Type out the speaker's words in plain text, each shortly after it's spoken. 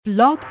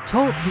Blog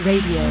Talk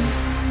Radio.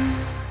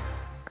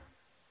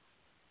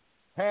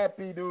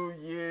 Happy New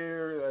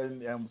Year,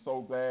 and I'm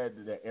so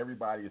glad that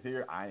everybody is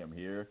here. I am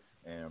here,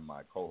 and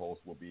my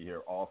co-host will be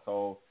here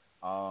also.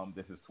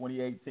 This is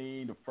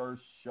 2018, the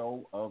first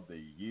show of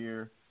the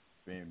year.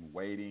 Been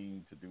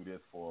waiting to do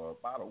this for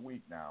about a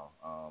week now.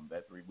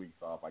 That 3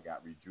 weeks off, I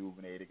got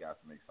rejuvenated, got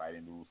some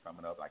exciting news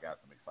coming up. I got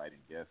some exciting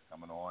guests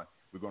coming on.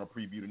 We're going to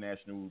preview the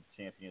national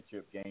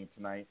championship game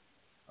tonight.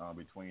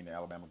 Between the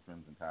Alabama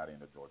Crimson Tide and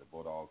the Georgia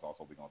Bulldogs.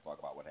 Also, we're going to talk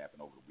about what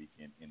happened over the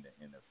weekend in the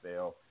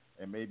NFL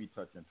and maybe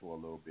touch into a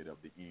little bit of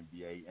the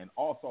NBA. And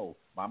also,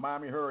 my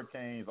Miami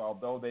Hurricanes,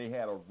 although they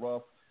had a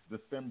rough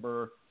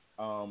December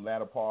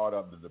latter part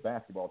of the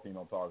basketball team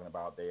I'm talking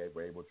about, they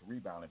were able to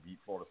rebound and beat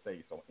Florida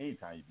State. So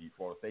anytime you beat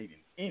Florida State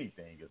in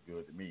anything is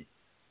good to me.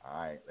 All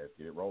right, let's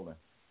get it rolling.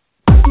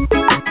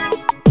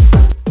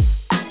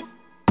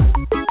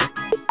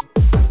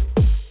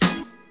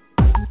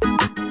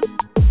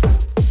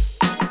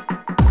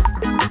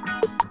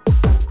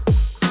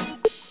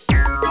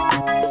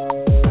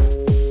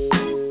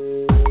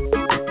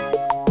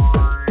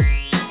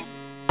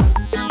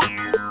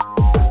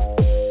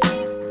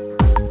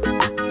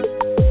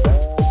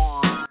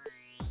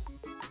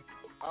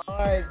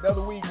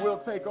 Another week we'll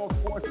take on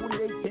Sports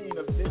 2018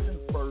 edition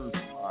first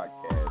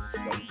podcast.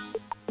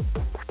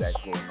 Zach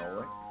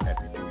Illinois.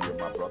 Happy New Year,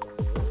 my brother.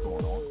 What's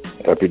going on?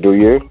 Happy New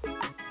Year.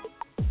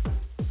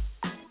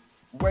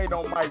 Waiting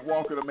on Mike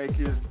Walker to make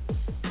his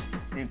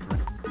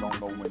entrance. Don't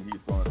know when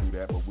he's going to do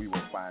that, but we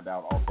will find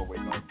out. Also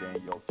waiting on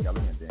Daniel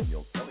Kelly, and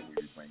Daniel Kelly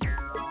will be bringing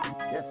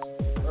yes,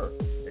 sir.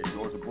 A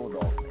Georgia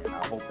Bulldogs fan.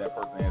 I hope that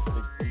person has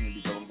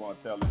 16 because I'm going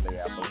to tell them they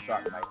have no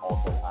shot tonight.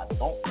 Also, I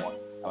don't want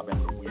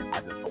Alabama to win.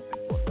 I just don't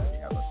think Georgia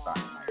has a shot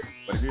tonight.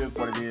 But it is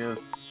what it is.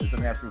 It's a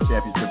national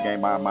championship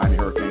game. My Miami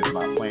Hurricanes are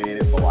not playing in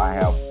it, so I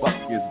have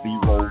Buckets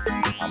 0.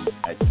 I'm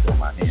actually on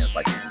my hands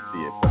like you can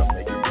see it, but I'm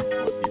making it to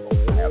a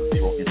 0. I have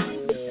 0 interest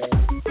in this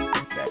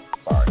game.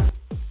 Sorry.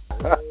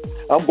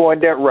 I'm going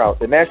that route.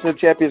 The national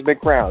champion's been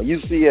crowned,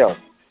 UCL.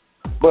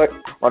 But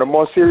on a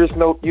more serious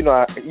note, you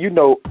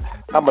know,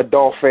 I'm a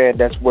dog fan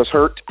that was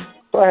hurt,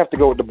 so I have to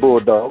go with the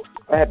Bulldogs.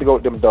 I have to go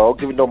with them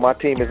dogs, even though my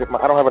team isn't.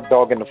 I don't have a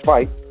dog in the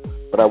fight,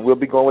 but I will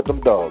be going with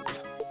them dogs.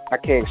 I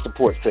can't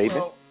support Saban.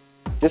 Well,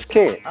 just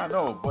can't. I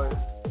know, but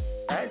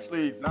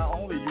actually, not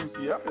only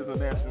UCF is a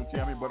national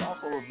champion, but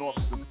also is North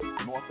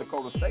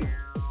Dakota State.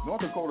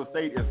 North Dakota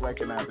State is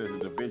recognized as a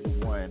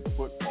Division I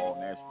football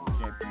national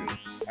champion.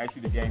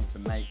 Actually, the game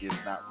tonight is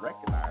not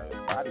recognized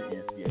by the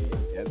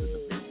NCAA as a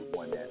Division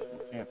I national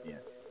champion.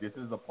 This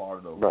is a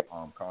part of the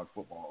College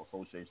Football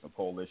Association, a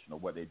coalition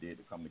of what they did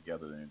to come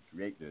together and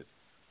create this.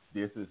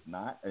 This is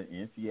not an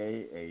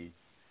NCAA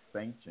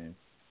sanctioned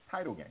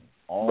title game.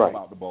 All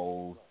about the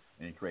bowls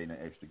and creating an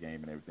extra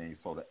game and everything.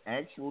 So the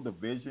actual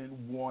Division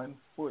I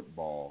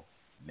football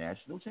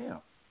national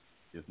champ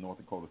is North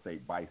Dakota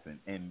State Bison,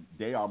 and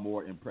they are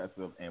more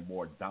impressive and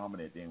more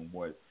dominant than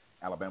what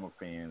Alabama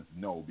fans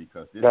know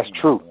because this team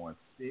has won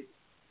 6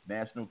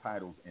 national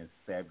titles in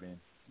 7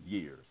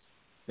 years.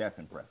 That's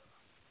impressive.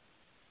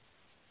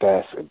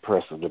 That's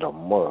impressive to the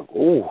mug.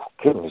 Oh,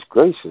 goodness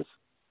gracious.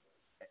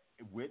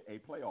 With a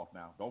playoff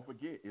now. Don't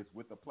forget, it's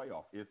with the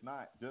playoff. It's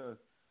not just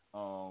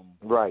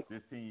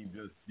this team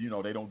just,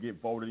 they don't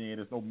get voted in.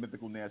 There's no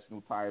mythical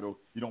national title.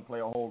 You don't play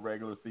a whole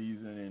regular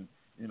season and,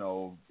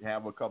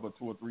 have a couple of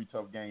 2 or 3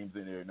 tough games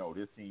in there. No,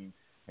 this team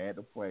had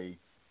to play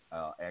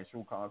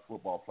actual college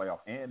football playoff.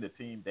 And the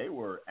team, they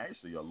were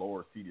actually a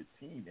lower-seeded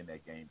team in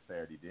that game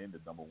Saturday than the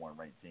number 1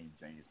 ranked team,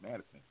 James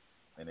Madison.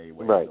 And they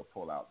were able to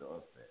pull out the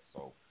upset.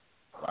 So,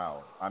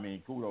 wow. I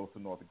mean, kudos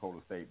to North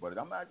Dakota State. But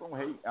I'm not going to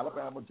hate.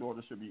 Alabama,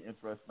 Georgia should be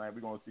interesting tonight.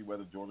 We're going to see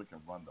whether Georgia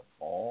can run the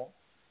ball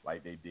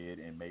like they did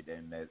and made that,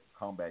 in that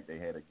comeback they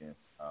had against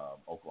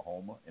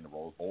Oklahoma in the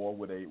Rose Bowl.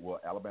 Will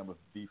Alabama's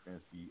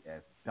defense be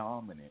as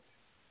dominant?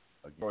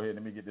 Go ahead,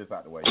 let me get this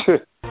out the way.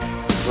 You're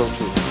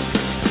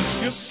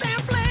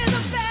simply the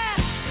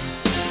best.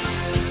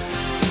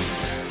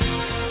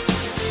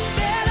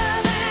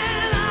 Better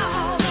than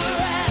all the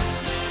rest.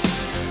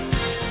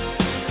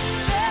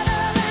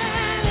 Better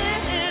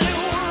than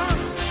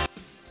anyone.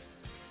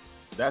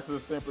 That's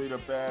just simply the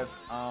best.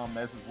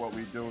 This is what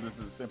we do. This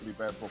is simply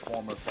best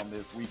performance from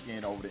this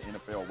weekend over the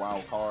NFL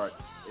wild card.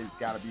 It's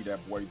got to be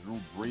that boy Drew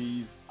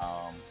Brees.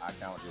 I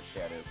counted this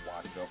cat as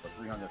washed up for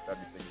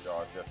 376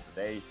 yards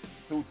yesterday,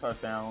 2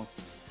 touchdowns.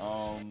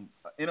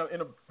 In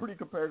a pretty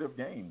competitive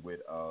game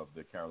with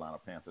the Carolina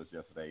Panthers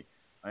yesterday,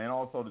 and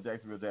also the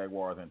Jacksonville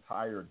Jaguars'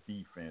 entire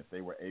defense.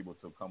 They were able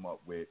to come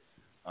up with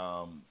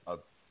held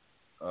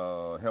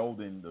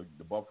in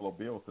the Buffalo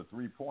Bills to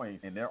 3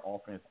 points, and their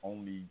offense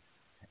only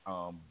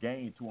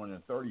gained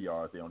 230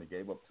 yards. They only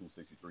gave up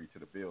 263 to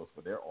the Bills,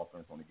 but their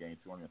offense only gained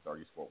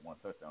 230, scored 1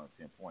 touchdown and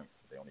 10 points.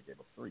 But they only gave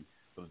up 3.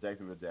 So the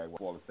Jacksonville Jaguars,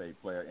 Florida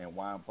State player. And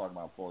while I'm talking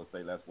about Florida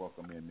State, let's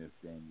welcome in Miss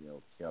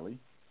Danielle Kelly.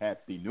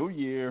 Happy New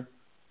Year.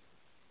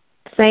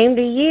 Same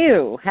to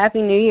you.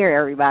 Happy New Year,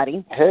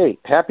 everybody. Hey,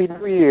 Happy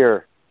New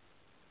Year.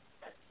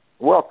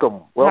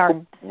 Welcome.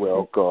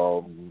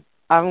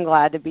 I'm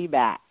glad to be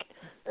back.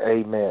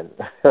 Amen.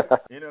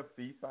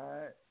 NFC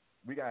side,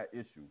 we got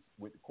issues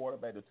with the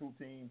quarterback. The two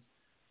teams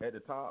at the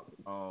top,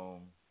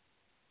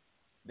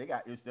 they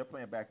got issues. They're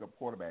playing backup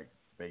quarterbacks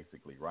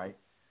basically, right?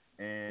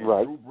 And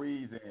Right. Drew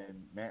Brees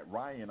and Matt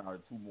Ryan are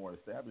two more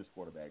established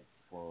quarterbacks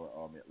for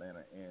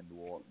Atlanta and New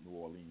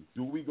Orleans.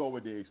 Do we go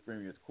with the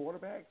experienced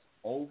quarterbacks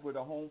over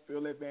the home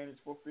field advantage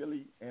for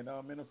Philly and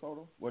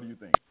Minnesota? What do you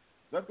think?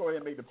 Let's go ahead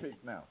and make the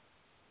picks now.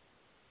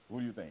 Who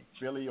do you think?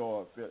 Philly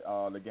or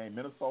the game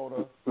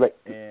Minnesota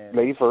and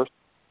Lady first.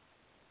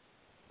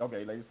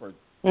 okay, ladies first.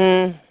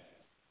 I'm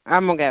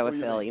gonna go Who with do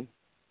you Philly. think?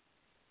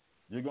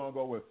 You're gonna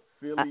go with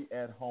Philly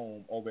at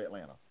home over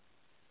Atlanta.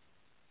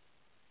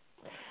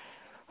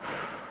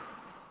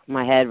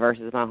 My head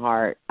versus my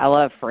heart. I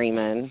love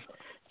Freeman.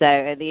 So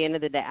at the end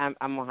of the day, I'm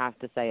gonna have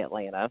to say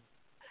Atlanta.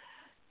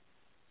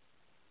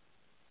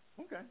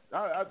 Okay,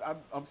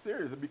 I'm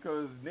serious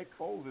because Nick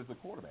Foles is the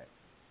quarterback.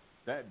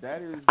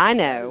 That is. I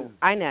know.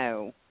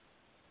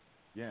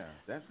 Yeah,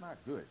 that's not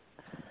good.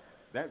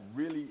 That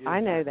really is. I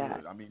know not that.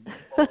 Good. I mean,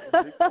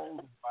 Nick Foles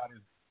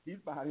is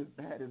about as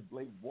bad as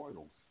Blake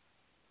Bortles.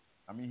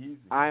 I mean,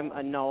 I'm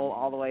a null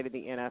all the way to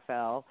the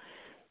NFL.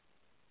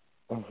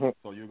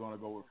 So you're gonna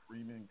go with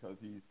Freeman because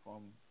he's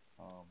from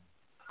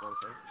Florida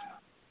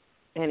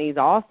State? And he's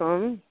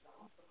awesome.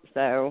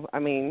 So, I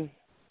mean,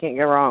 can't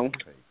go wrong.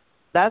 Okay.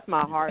 That's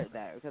my heart,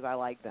 though, because I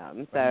like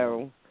them.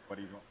 So. But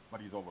he's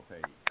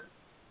overpaid.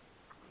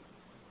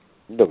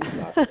 No, he's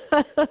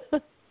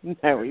not.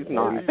 No, he's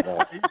not.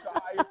 He's the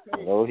highest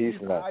paid. No, he's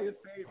the not. highest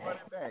paid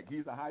running back.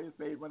 He's the highest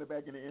paid running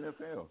back in the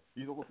NFL.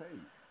 He's overpaid.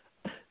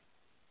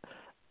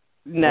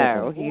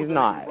 No, Who he's was the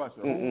not. leading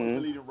rusher? Who was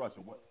the leading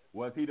rusher?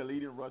 Was he the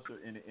leading rusher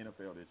in the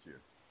NFL this year?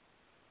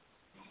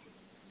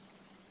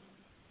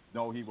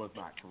 No, he was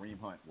not. Kareem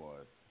Hunt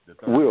was. The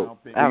third Will,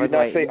 round pick. do you was not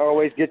waiting. say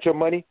always get your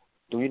money?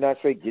 Do you not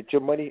say get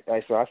your money?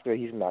 So I said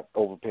he's not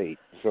overpaid.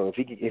 So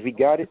if he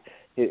got it,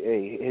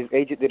 his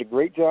agent did a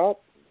great job.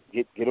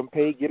 Get him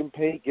paid.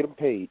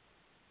 Okay,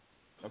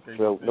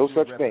 So since no you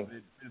such represent-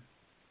 thing.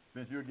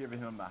 Since you're giving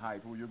him the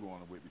hype, who you're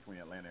going with between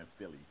Atlanta and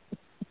Philly?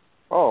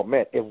 Oh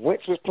man, if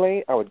Wentz was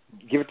playing, I would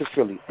give it to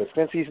Philly. But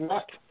since he's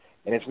not,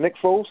 and it's Nick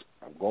Foles,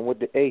 I'm going with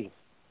the A.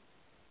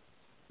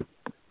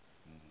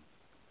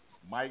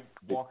 Mike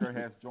Walker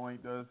has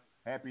joined us.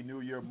 Happy New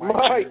Year, Mike.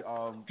 Mike!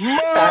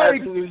 Happy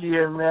New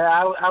Year, man.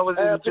 I was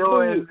Happy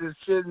enjoying New this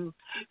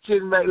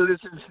sitting back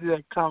listening to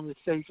that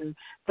conversation,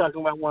 talking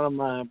about one of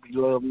my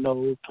beloved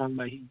Noel, talking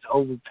about he's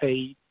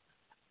overpaid.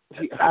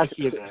 I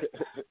hear that.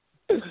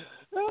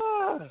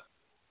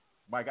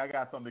 Mike, I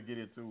got something to get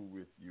into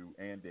with you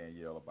and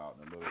Danielle about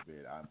in a little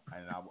bit. I'm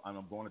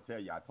going to tell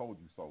you, I told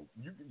you so.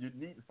 You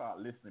need to start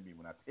listening to me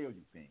when I tell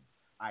you things.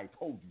 I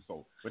told you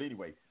so. But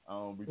anyway,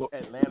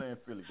 Atlanta and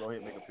Philly. Go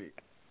ahead and make a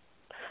pick.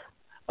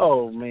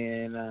 Oh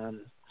man,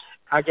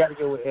 I got to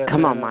go with Atlanta.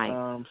 Come on, Mike.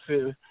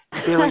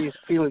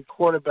 Philly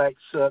quarterback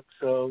sucks,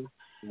 so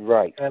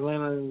Right.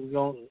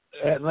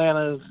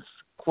 Atlanta's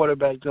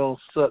quarterback gonna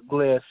suck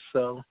less,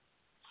 so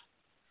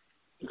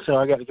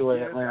I got to go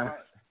with Atlanta.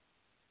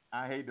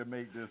 I hate to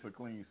make this a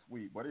clean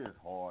sweep, but it is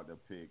hard to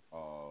pick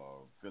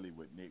Philly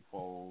with Nick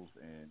Foles,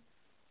 and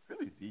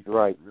Philly's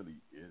defense really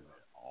isn't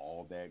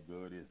all that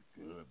good. It's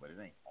good, but it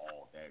ain't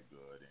all that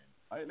good. And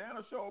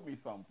Atlanta showed me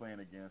something playing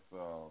against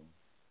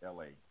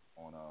L.A.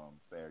 on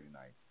Saturday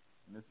night,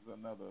 and this is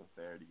another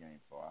Saturday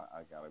game, so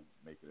I got to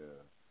make it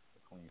a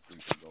clean sweep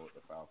and go with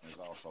the Falcons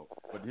also.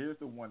 But here's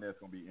the one that's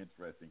going to be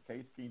interesting.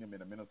 Case Keenum and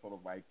the Minnesota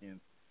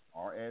Vikings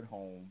are at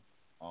home.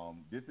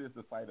 This is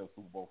the site of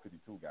Super Bowl 52,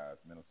 guys,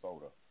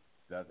 Minnesota.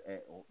 Does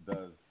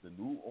the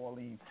New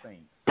Orleans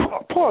Saints...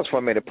 Pause for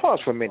a minute.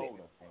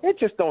 It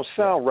just don't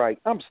sound right.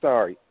 I'm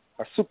sorry.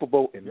 A Super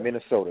Bowl in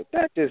Minnesota.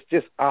 That is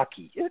just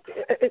Aki.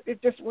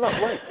 It's just not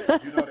right.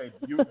 You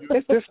know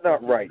It's just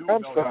not right. you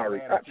I'm know sorry.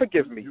 they've had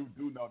Forgive me. You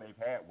do know they've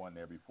had one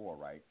there before,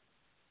 right?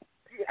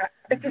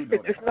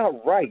 It's just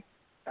not right.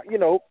 You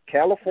know,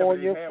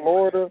 California,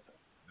 Florida.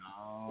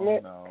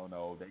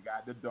 No. They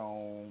got the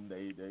dome.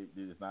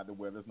 It's not the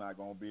weather's not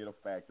going to be a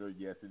factor.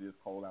 Yes, it is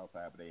cold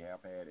outside, but they have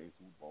had a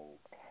Super Bowl.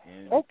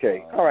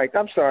 Okay, all right.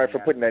 I'm sorry for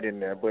putting that in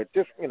there, but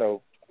just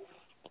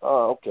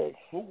okay.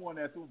 Who won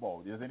that Super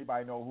Bowl? Does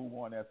anybody know who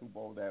won that Super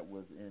Bowl that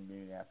was in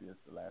Minneapolis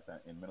the last time,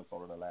 in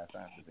Minnesota the last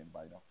time? Does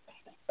anybody know?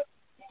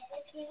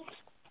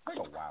 Take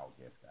a wild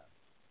guess, guys.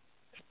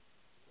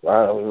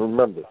 I don't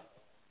remember.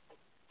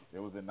 It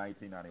was in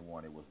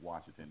 1991. It was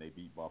Washington. They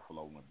beat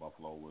Buffalo when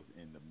Buffalo was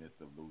in the midst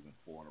of losing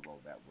 4 in a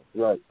row. That was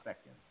the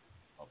second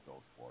of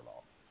those 4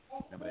 losses.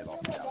 Remember, they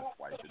lost to Dallas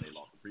twice, and they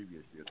lost the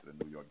previous year to the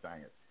New York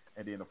Giants.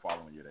 And then the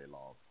following year, they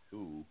lost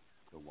to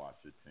the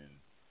Washington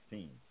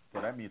team.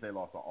 So that means they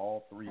lost to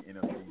all 3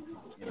 NFC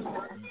East teams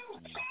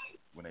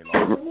when they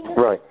lost.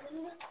 Right.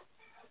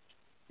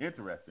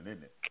 Interesting,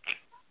 isn't it?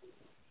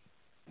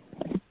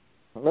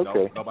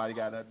 Okay. No, nobody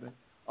got nothing?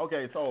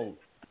 Okay, so...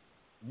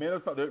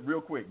 Minnesota,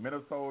 real quick.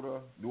 Minnesota,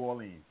 New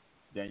Orleans.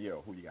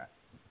 Danielle, who you got?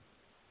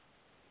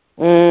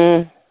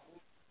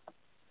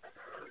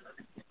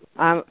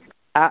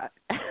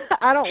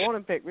 I don't want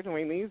to pick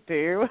between these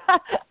two.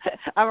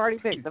 I've already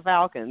picked the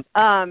Falcons.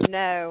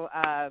 No,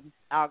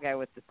 I'll go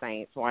with the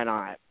Saints. Why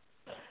not?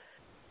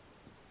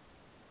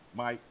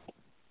 Mike.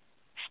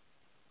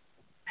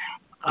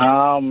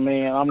 Oh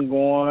man, I'm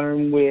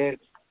going with.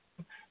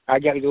 I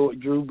got to go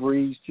with Drew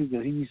Brees too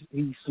because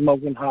he's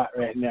smoking hot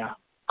right now.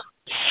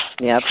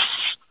 Yep.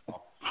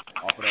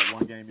 Off of that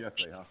one game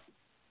yesterday, huh?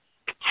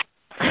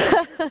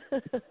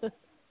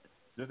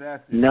 Just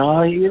ask you.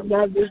 No, he's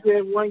not just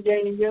that one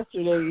game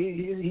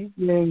yesterday. He's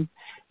been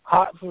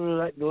hot for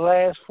like the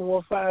last 4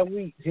 or 5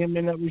 weeks. Him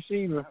and that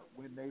receiver.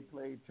 When they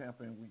played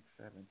Tampa in Week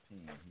 17, he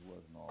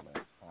wasn't all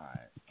that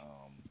high.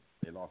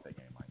 They lost that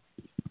game, Mike,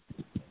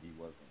 and he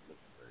wasn't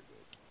looking very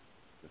good.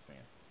 Just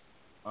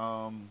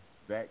saying.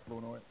 Zach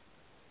Flournoy.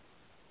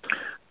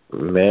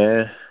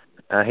 Man,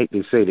 I hate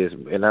to say this,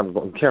 and I'm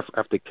going careful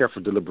after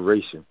careful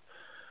deliberation.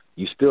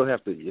 You still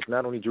have to. It's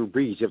not only Drew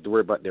Brees. You have to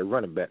worry about their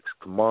running backs,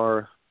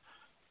 Kamara.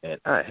 And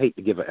I hate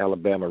to give an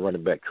Alabama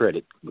running back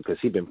credit because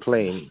he's been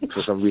playing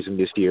for some reason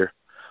this year.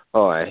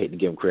 Oh, I hate to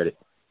give him credit.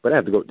 But I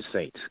have to go with the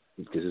Saints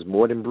because it's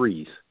more than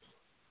Breeze.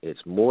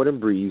 It's more than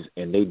Breeze,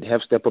 and they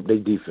have stepped up their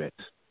defense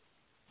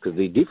because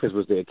their defense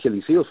was their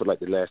Achilles heel for like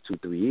the last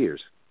 2-3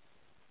 years.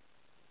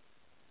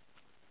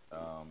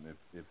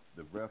 If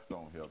the refs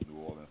don't help New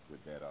Orleans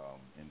with that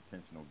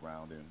intentional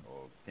grounding,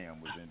 or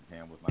Cam was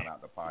not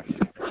out the pocket,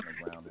 intentional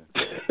grounding,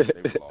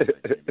 they would lost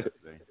that game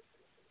yesterday.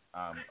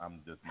 I'm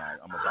just not.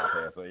 I'm about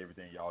to so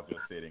everything y'all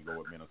just said and go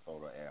with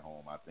Minnesota at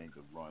home. I think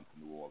the run to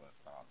New Orleans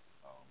stops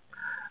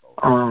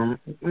in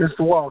Minnesota.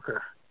 Mr.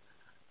 Walker.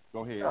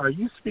 Go ahead. Are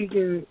you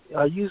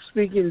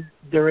speaking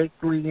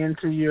directly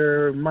into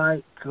your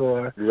mic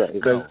or? Right.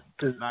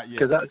 Not yet.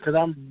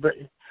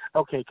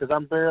 Because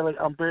I'm barely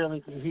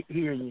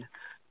hearing you.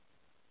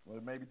 Well,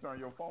 maybe turn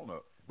your phone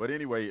up. But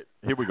anyway,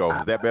 here we go.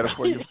 Is that better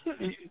for you?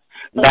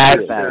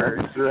 That's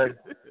better.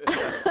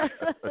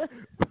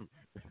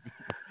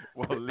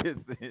 Well,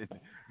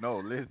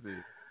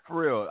 listen. For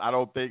real,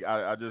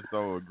 I just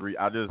don't agree.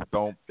 I just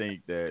don't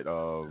think that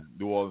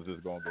New Orleans is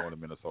going to go into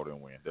Minnesota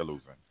and win. They're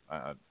losing.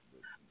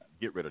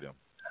 Get rid of them.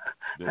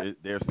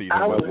 Their season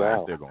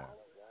they're going.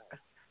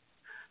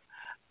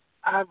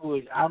 I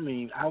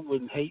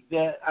wouldn't hate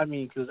that.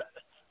 Because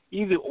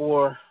either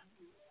or,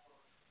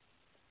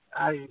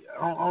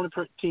 only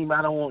team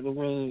I don't want to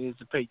win is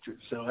the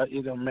Patriots, so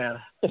it don't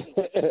matter.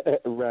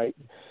 Right.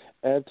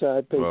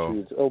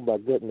 Anti-Patriots. Oh, my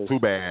goodness. Too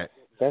bad.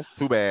 That's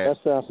too bad. That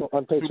sounds so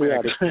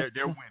unpatriotic.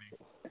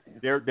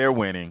 They're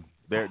winning.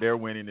 They're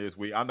winning this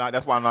week.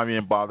 That's why I'm not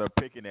even bothered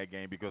picking that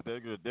game because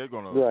they're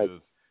going to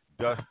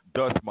just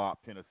dust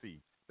mop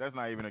Tennessee. That's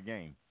not even a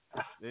game.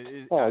 That's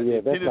Tennessee not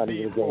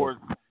even a game.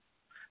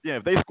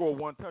 If they score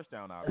one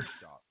touchdown out of the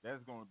shot,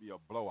 that's going to be a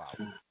blowout.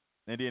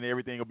 And then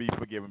everything will be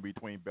forgiven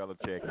between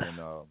Belichick and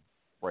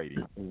Brady.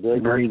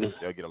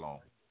 They'll get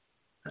along.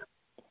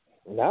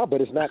 No, but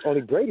it's not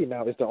only Brady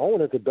now. It's the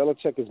owner because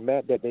Belichick is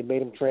mad that they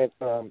made him trade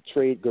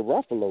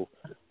Garoppolo.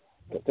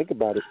 But think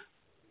about it.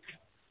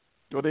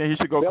 Well, then he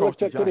should go coach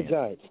the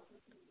Giants.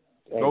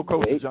 Go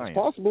coach the Giants. It's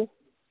possible.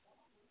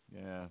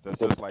 Yeah, that's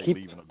just like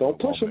leaving a good Don't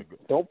push him.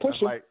 Don't push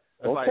him.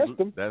 Don't test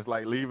him. That's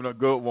like leaving a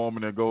good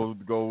woman and go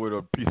with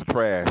a piece of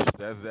trash.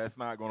 That's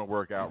not going to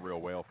work out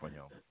real well for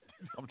him.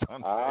 I'm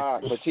trying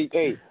to say. But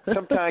see,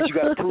 sometimes you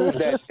got to prove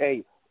that.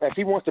 If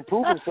he wants to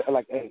prove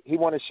himself, he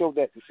want to show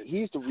that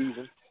he's the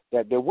reason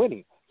that they're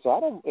winning. So I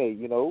don't.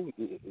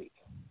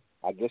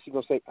 I guess he's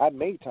gonna say I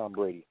made Tom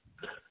Brady,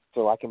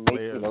 so I can make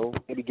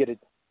maybe get it.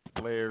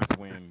 Players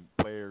win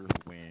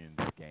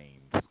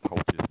games.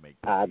 Coaches make.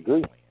 I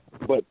agree,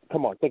 but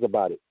come on, think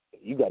about it.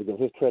 You got to give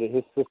his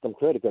system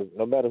credit, because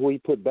no matter who he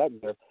put back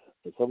there,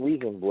 for some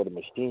reason, boy, the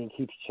machine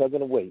keeps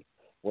chugging away.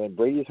 When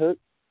Brady's hurt,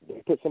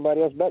 they put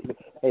somebody else back there.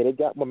 Hey, they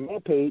got my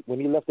man paid when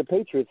he left the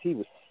Patriots. He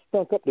was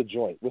stunk up the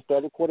joint. What's the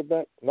other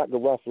quarterback? Not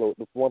Garoppolo,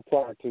 the one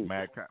prior to.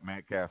 Matt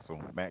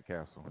Castle.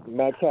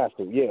 Matt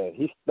Castle, yeah.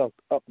 He stunk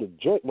up the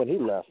joint when he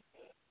left.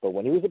 But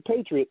when he was a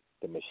Patriot,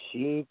 the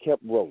machine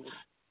kept rolling.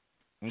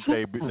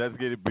 Okay, let's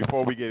get it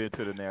before we get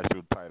into the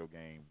national title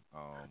game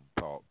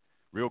talk.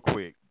 Real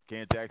quick,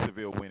 can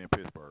Jacksonville win in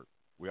Pittsburgh?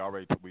 We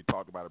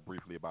talked about it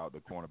briefly about the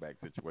cornerback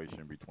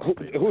situation between.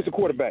 Who's the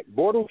quarterback?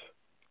 Bortles?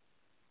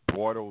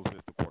 Bortles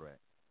is the quarterback.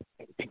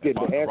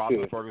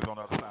 Roethlisberger's on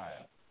the other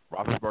side.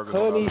 Roethlisberger's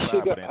on the other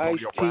side, but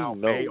Antonio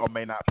Brown may or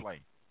may not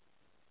play.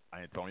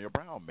 Antonio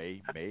Brown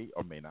may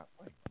or may not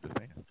play. Just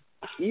saying.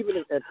 Even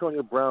if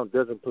Antonio Brown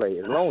doesn't play,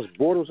 as long as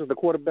Bortles is the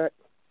quarterback,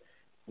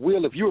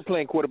 Will, if you were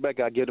playing quarterback,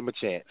 I'd give him a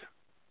chance.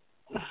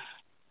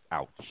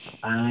 Ouch.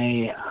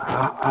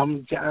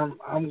 I'm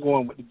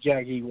going with the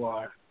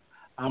Jaguar.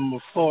 I'm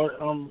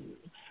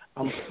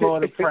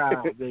Florida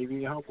proud,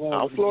 baby. I'm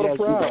going with Florida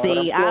the Jaguar. proud.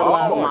 See,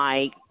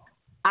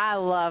 I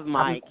love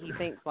Mike. He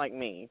thinks like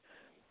me.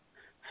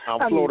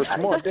 I'm Florida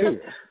smart too.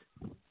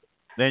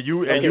 Then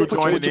you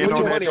joined in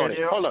on that.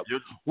 Hold up.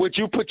 Would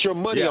you put your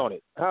money on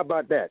it? How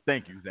about that?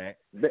 Thank you, Zach.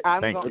 Yes,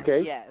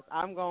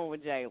 I'm going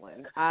with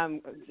Jalen.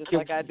 I'm just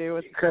like I do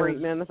with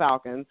Creighton and the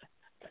Falcons.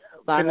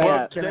 Sign me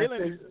up.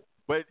 Jalen,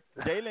 But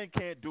Jalen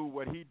can't do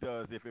what he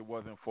does if it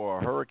wasn't for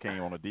a hurricane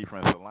on the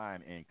defensive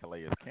line in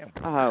Calais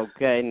Campbell. Oh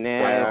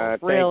goodness!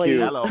 Thank Really?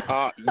 you. Hello.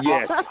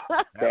 Yes,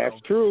 that's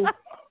true. All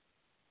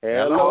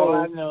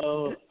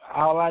Hello.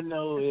 I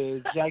know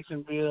is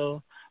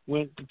Jacksonville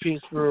went to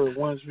Pittsburgh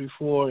once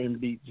before and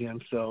beat them.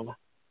 So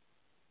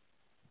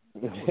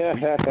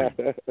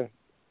That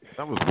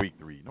was week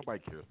 3.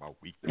 Nobody cares about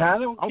week 3. I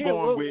don't I'm care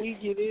going what with, week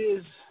it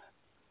is.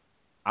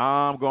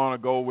 I'm going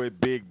to go with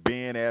Big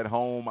Ben at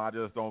home. I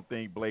just don't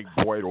think Blake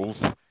Bortles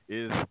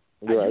is.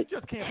 Right. You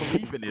just can't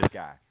believe in this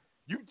guy.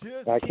 You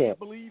just I can't can't.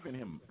 believe in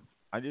him.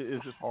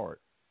 It's just hard.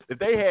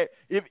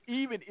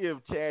 Even if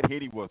Chad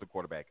Henne was the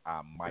quarterback,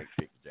 I might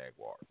pick the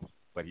Jaguars.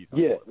 But he's not.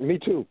 Yeah, me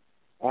too.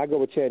 I go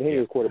with Chad Henne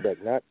as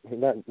quarterback, not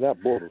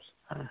Bortles.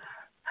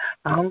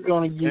 I'm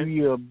going to give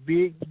you a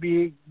big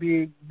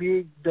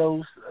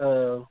dose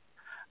of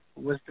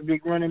what's the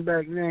big running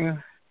back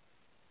name?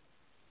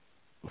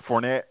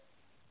 Fournette.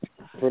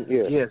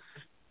 Yeah. Yes.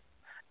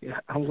 Yeah,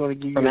 I'm going to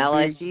give you From a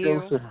LSU? big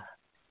dose of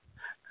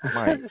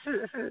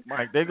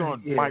Mike, they're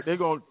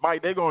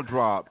gonna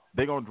drop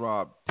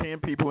 10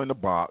 people in the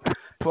box,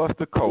 plus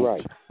the coach,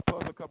 Right.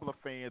 plus a couple of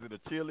fans and the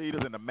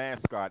cheerleaders and the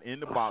mascot in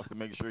the box to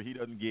make sure he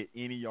doesn't get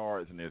any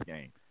yards in this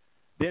game.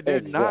 They're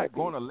not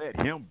Exactly. gonna let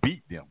him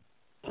beat them.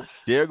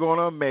 They're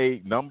gonna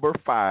make number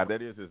 5,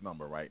 that is his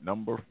number, right?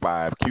 Number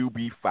 5,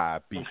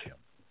 QB5 beat him.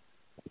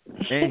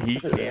 And he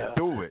can't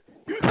do it.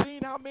 You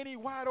seen how many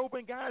wide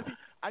open guys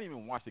I didn't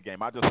even watch the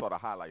game. I just saw the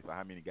highlights of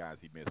how many guys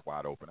he missed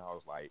wide open. I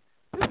was like,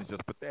 this is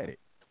just pathetic.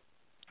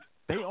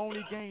 They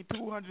only gained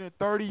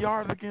 230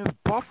 yards against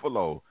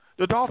Buffalo.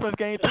 The Dolphins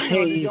gained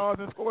 300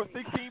 yards and scored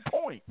 16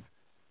 points.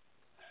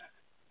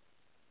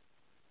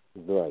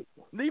 Right.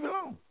 Leave it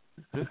alone.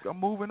 Just I'm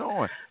moving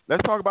on.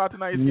 Let's talk about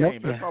tonight's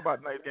game. Let's talk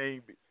about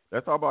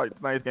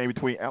tonight's game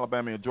between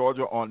Alabama and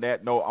Georgia. On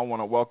that note, I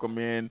want to welcome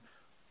in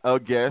a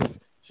guest.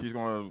 She's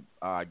going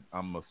to,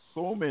 I'm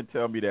assuming,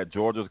 tell me that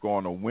Georgia's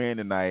going to win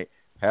tonight.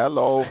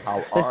 Hello,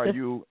 how are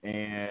you?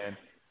 And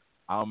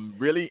I'm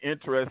really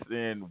interested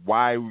in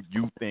why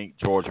you think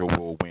Georgia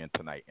will win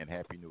tonight. And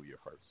Happy New Year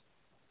first.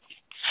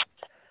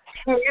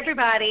 Hey,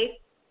 everybody.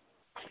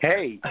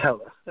 Hey.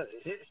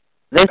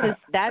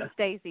 That's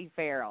Stacey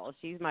Farrell.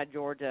 She's my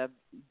Georgia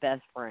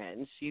best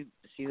friend. She's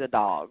a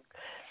dog.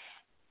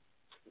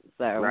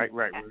 So Right.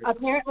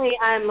 Apparently,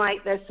 I'm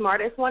like the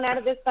smartest one out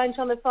of this bunch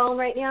on the phone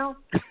right now.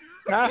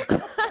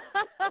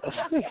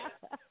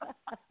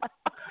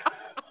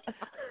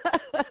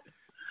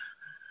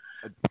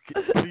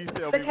 Please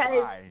tell me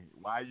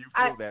why you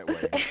feel that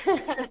way.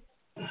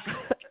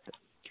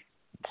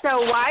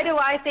 So why do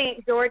I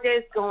think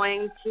Georgia's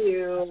going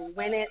to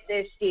win it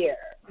this year?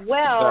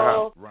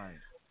 Well,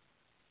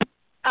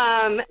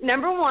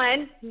 number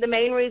one, the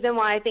main reason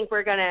why I think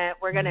we're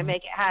gonna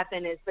make it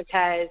happen is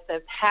because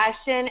the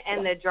passion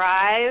and the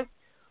drive.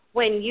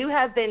 When you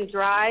have been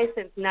dry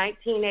since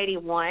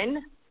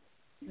 1981,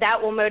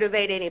 that will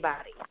motivate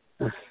anybody.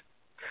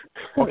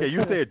 Okay,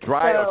 you said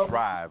dry or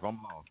drive.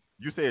 I'm lost.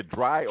 You said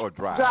dry or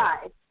drive?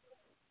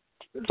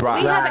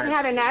 Dry. We haven't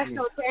had a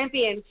national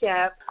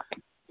championship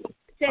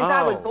since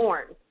I was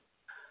born.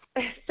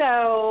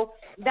 So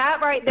that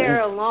right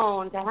there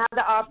alone, to have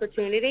the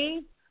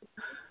opportunity,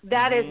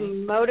 that is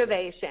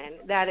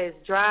motivation. That is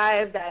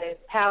drive. That is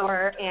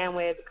power. And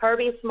with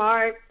Kirby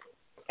Smart,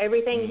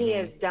 everything he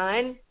has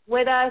done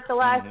with us the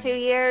last 2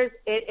 years,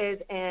 it is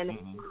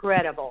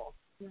incredible.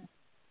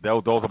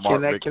 Those are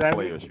Mark Richt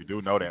players. You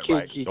do know that,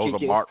 right? Those are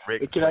Mark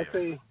Richt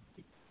players.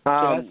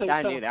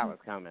 I knew that was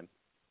coming.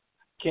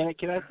 Can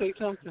I say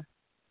something?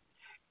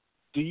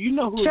 Do you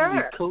know who Sure.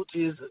 the coach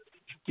is?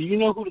 Do you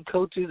know who the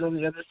coach is on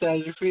the other side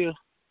of your field?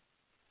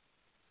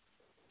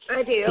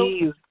 I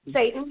do.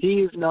 Satan.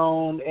 He is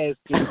known as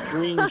the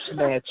Dream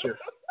Snatcher.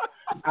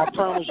 I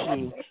promise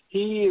you,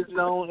 he is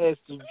known as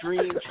the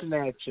Dream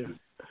Snatcher.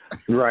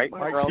 Right.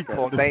 He's known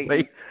for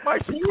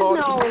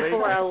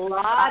a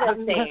lot of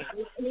things.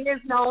 He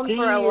is known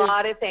for a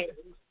lot of things.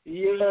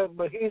 Yeah,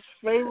 but his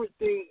favorite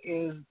thing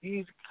is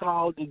he's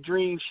called the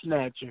Dream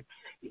Snatcher.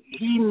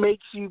 He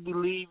makes you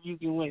believe you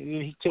can win,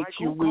 and he takes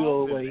your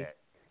will away.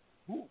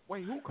 Who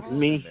called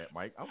Me. him that,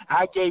 Mike?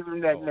 I gave him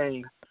that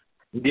name.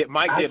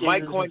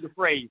 Mike coined the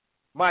phrase.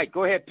 Mike,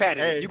 go ahead, Pat.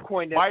 You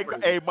coined that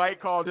phrase. Mike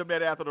called him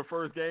that after the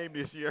first game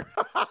this year.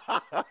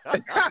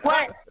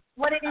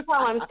 What did he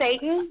call him,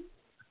 Satan?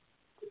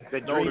 The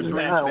Dream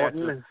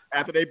Snatcher.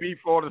 After they beat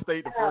Florida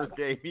State the first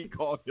game, he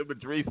called him a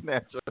Dream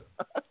Snatcher.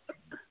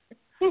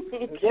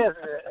 Yes,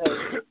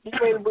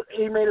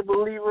 he made a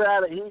believer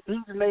out of.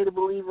 He's made a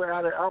believer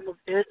out of almost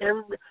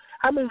every.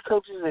 How many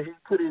coaches have he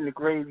put in the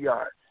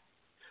graveyard?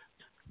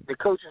 The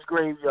coach's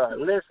graveyard.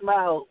 Les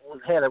Miles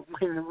had a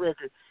winning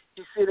record.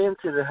 He sent him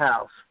to the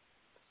house.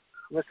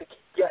 What's the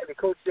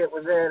coach that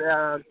was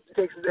at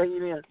Texas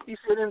A&M? He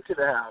sent him to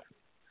the house,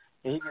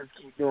 and he just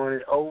keeps doing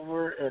it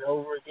over and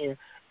over again.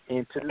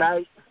 And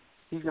tonight,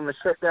 he's going to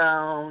shut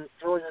down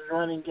Georgia's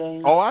running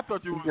game. Oh, I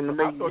thought you was calling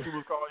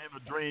him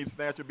a Dream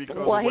Snatcher because.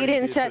 Well, he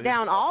didn't shut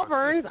down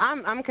Auburn's.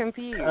 I'm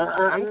confused.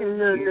 I'm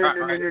confused.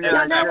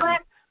 No,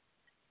 what?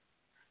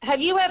 Have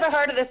you ever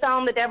heard of the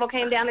song "The Devil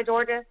Came Down to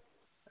Georgia"?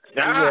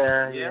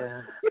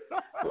 Yeah.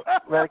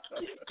 Well,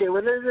 okay,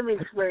 well, let me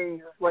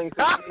explain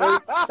something.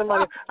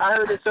 Somebody, I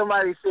heard that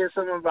somebody said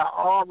something about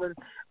Auburn.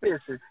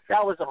 Listen,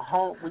 that was a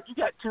home. When you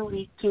got two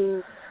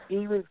teams,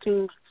 even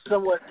teams,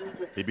 somewhat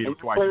even, He beat them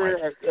and twice, playing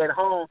Mike. at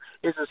home,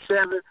 it's a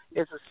 7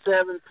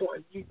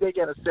 point. They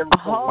got a 7 point.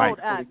 Hold Mike.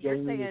 up. You're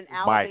saying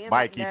Alabama?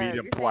 Mike, he no, beat him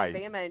you're saying twice.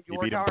 Bama and He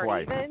Georgia beat him aren't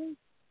twice. even?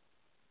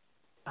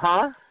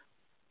 Huh?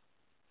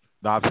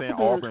 No, I'm saying He beat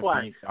him Auburn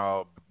twice.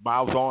 beat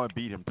Miles On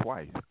beat him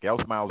twice.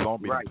 Gels Miles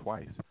On beat Right. him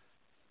twice.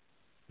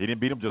 He didn't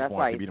beat him just That's once.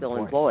 why He he's beat still him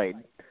twice. employed.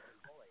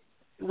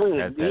 Wait,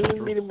 That's he didn't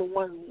true. beat him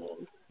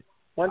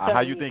one time. How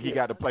you think he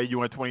got to play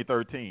you in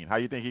 2013? How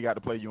you think he got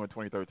to play you in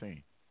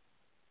 2013?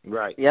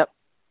 Right. Yep.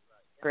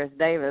 Chris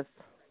Davis.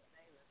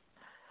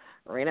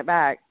 Ran it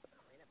back.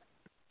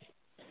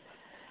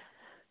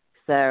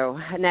 So,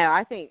 no,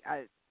 I think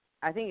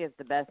it's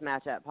the best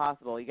matchup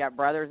possible. You got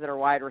brothers that are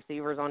wide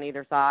receivers on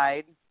either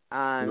side.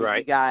 Right.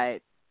 You got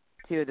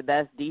two of the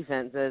best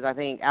defenses. I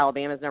think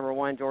Alabama's number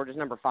 1, Georgia's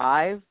number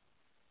 5.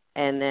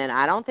 And then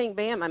I don't think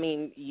Bama, I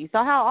mean, you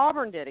saw how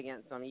Auburn did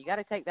against them. You got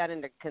to take that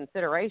into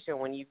consideration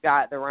when you've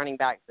got the running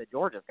backs that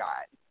Georgia's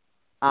got.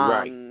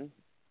 Right.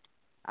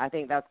 I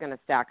think that's going to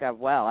stack up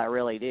well. I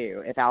really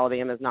do. If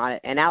Alabama's not,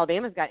 and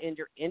Alabama's got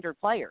injured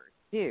players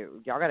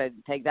too. Y'all got to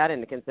take that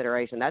into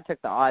consideration. That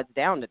took the odds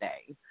down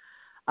today.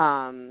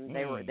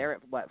 They're at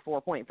what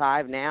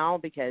 4.5 now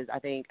because I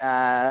think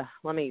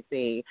let me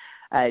see,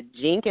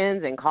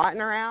 Jenkins and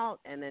Cotton are out,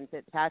 and then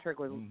Fitzpatrick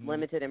was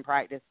limited in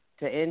practice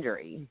to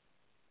injury.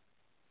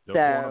 The So,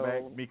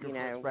 cornerback, Mika you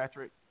know,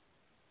 Fitzpatrick?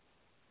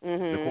 The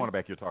Mm-hmm.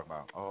 cornerback you're talking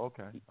about. Oh,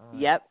 okay. All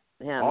right. Yep.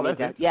 Him. Oh, that's,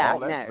 Mika. Yeah.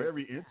 that's no.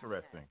 very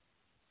interesting.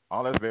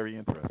 Oh, that's very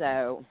interesting.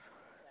 So,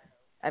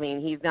 I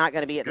mean, he's not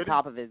going to be at Good. the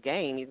top of his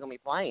game. He's going to be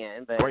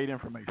playing, but Great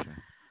information.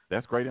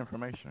 That's great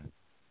information.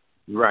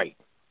 Right.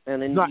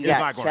 and then It's not, you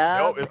got going to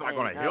help. Chubb It's not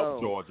going and- to help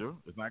Georgia.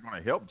 It's not going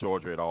to help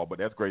Georgia at all. But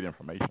that's great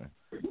information.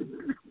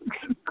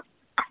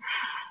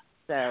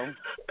 So,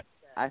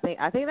 I think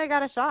they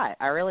got a shot.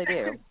 I really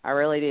do. I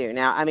really do.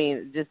 Now, I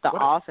mean, just the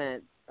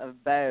offense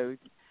of both,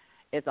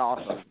 it's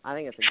awesome. I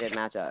think it's a good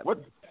matchup.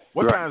 What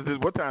time does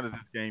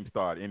this game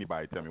start?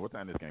 Anybody tell me what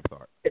time does this game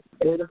start?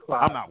 8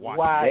 o'clock. I'm not watching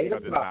Why? it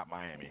because it's not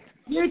Miami.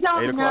 You 8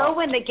 don't know o'clock.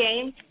 when the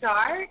game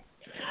starts?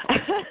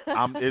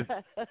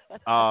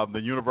 The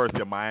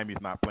University of Miami's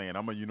not playing.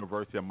 I'm a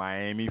University of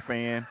Miami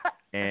fan,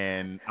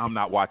 and I'm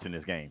not watching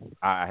this game.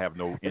 I have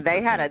no interest.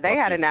 They had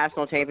in a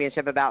national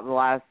championship about the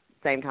last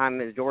same time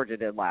as Georgia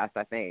did last,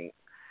 I think.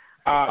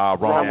 wrong.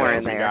 somewhere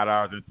in We there. got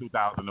ours in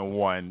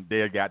 2001.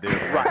 They got theirs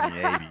in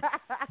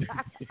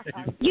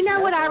 1980. You know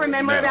what I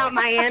remember No. about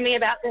Miami,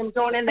 about them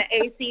joining the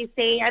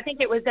ACC? I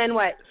think it was in,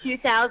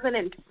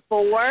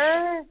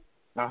 2004?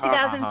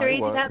 2003, it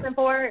was.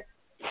 2004?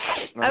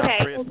 Okay,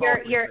 Fred and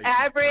Soffer your played.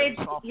 average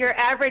Fred Soffer. your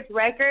average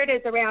record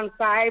is around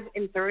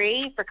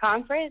 5-3 for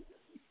conference,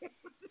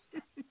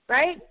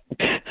 right?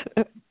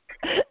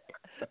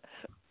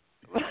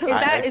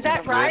 Is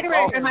that right,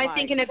 or am I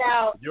thinking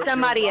about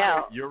somebody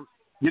else? You're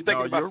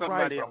thinking about you're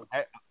somebody right, else.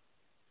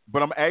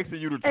 but I'm asking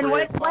you to tread And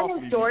what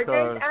softly is Georgia's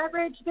because,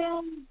 average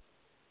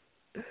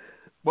been?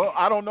 well,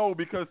 I don't know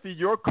because see,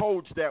 your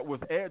coach that was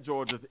at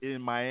Georgia's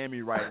in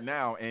Miami right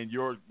now, and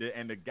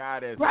the guy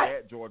that's Right.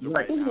 at Georgia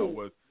right now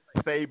was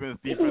Saban's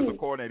defensive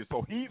coordinator,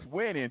 so he's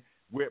winning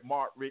with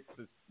Mark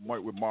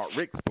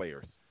Rick's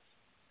players.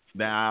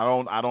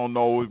 Now I don't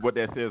know what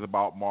that says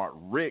about Mark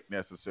Rick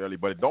necessarily,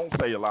 but it don't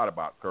say a lot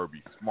about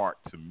Kirby Smart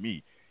to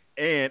me.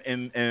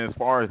 And as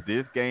far as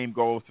this game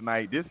goes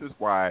tonight, this is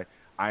why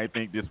I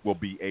think this will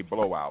be a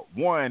blowout.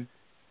 One,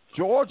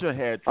 Georgia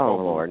had trouble.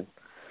 Oh, Lord.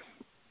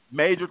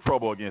 Major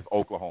trouble against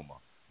Oklahoma.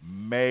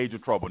 Major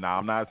trouble. Now,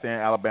 I'm not saying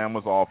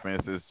Alabama's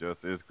offense is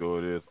just as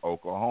good as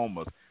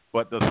Oklahoma's,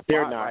 but the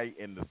spotlight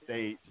and the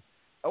stage,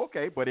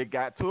 okay, but it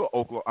got to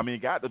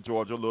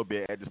Georgia a little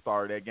bit at the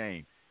start of that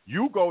game.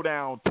 You go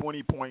down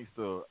 20 points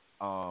to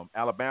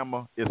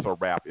Alabama, it's a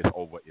wrap. It's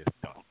over. It's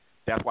done.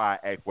 That's why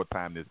I asked what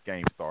time this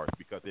game starts,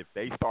 because if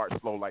they start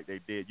slow like they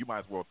did, you might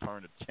as well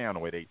turn the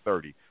channel at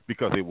 8:30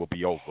 because it will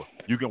be over.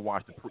 You can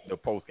watch the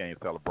post-game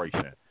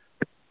celebration.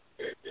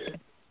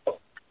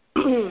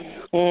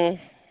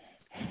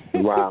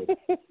 Wow.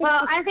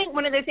 Well, I think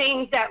one of the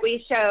things that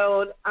we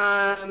showed,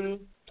 I'll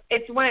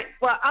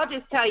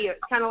just tell you, it's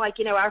kind of like,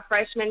 our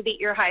freshman beat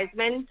your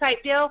Heisman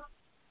type deal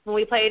when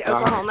we played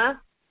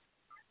Oklahoma.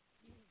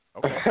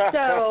 Okay.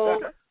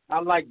 So, I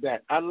like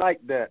that.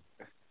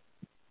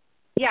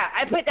 yeah,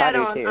 I put that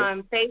I do too.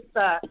 on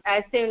Facebook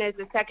as soon as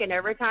the second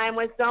overtime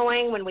was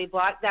going when we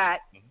blocked that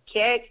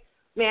kick.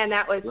 Man,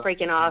 that was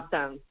freaking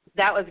awesome.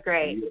 That was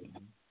great.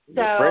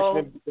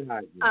 So,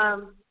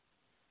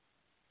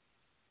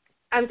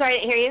 I'm sorry, I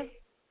didn't hear you.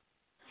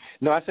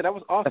 No, I said that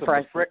was awesome.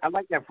 freshman. I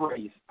like that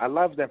phrase. I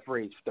love that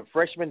phrase. The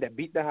freshman that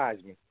beat the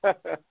Heisman.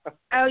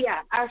 Oh, yeah,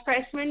 our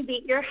freshman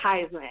beat your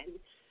Heisman.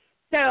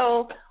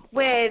 So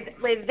with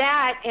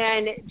that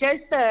and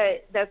just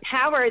the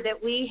power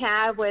that we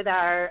have with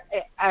our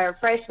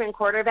freshman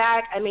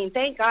quarterback, I mean,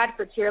 thank God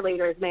for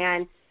cheerleaders,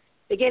 man,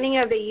 beginning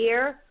of the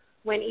year,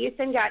 when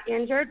Easton got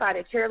injured by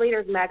the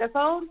cheerleaders'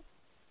 megaphone,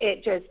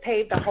 it just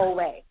paved the whole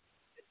way.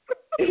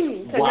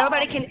 So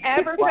nobody can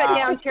ever put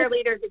down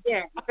cheerleaders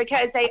again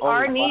because they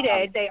are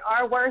needed. They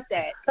are worth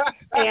it.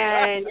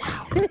 And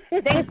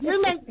they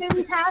do make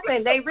things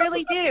happen. They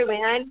really do,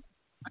 man.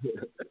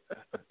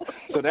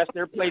 So that's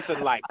their place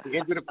in life, to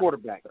injure the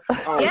quarterback.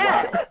 Oh,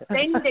 yeah, wow.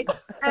 they need to,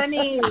 I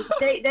mean,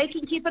 they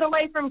can keep it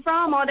away from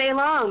all day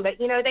long, but,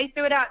 you know, they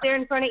threw it out there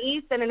in front of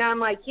Easton, and I'm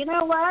like, you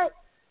know what?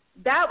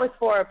 That was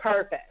for a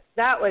purpose.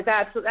 That's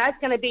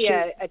going to be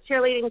a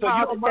cheerleading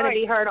call that's going to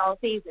be heard all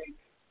season.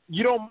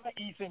 You don't mind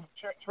Easton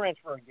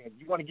transfer again.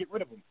 You want to get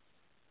rid of him.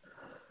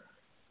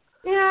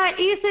 Yeah,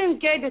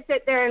 Easton's good to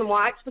sit there and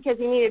watch because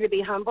he needed to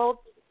be humbled.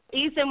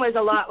 Easton was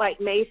a lot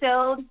like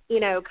Mayfield, you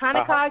know, kind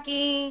of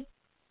cocky,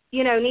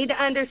 you know, need to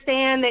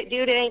understand that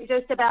dude, it ain't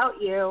just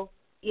about you,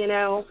 you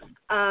know.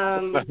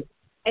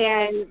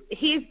 And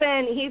he's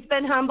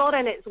been humbled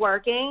and it's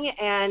working,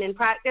 and in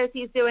practice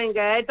he's doing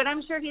good, but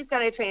I'm sure he's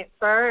going to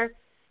transfer,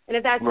 and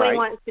if that's what he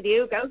wants to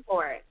do, go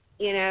for it.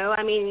 You know,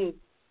 I mean,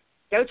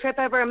 go trip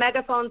over a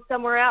megaphone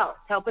somewhere else,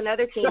 help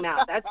another team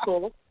out. That's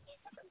cool.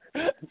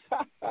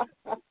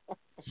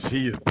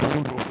 She is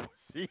brutal.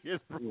 She is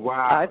brutal.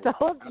 Wow.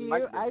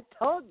 I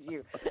told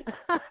you.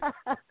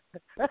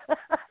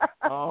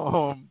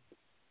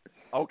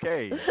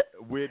 Okay.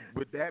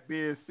 With that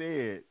being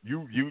said,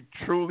 you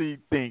truly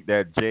think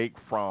that Jake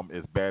Fromm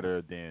is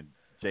better than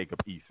Jacob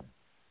Eason?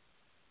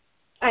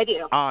 I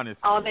do.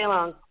 Honestly. All day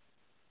long.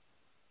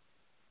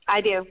 I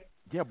do.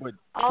 Yeah, but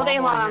all day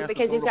long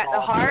because he's got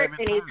the heart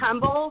and he's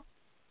humble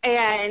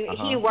and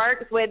he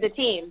works with the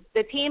team.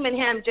 The team and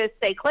him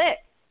they click.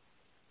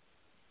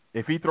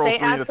 If he throws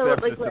 3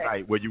 interceptions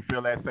tonight, will you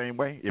feel that same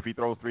way? If he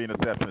throws 3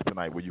 interceptions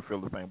tonight, will you feel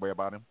the same way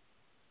about him?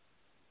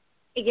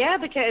 Yeah,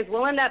 because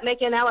we'll end up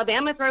making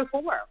Alabama throw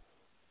 4.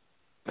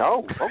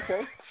 Oh,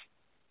 okay.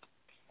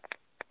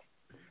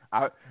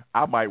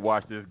 I might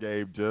watch this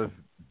game just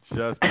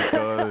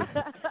because,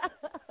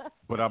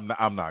 but I'm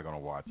not gonna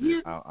watch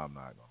it. I'm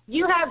not gonna.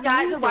 You have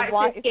got to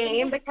watch this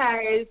game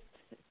because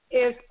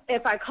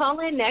if I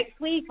call in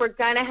next week, we're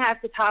gonna have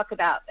to talk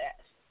about this.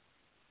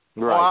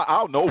 Right. Well,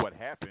 I'll know what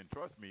happened.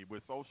 Trust me.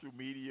 With social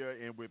media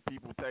and with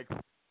people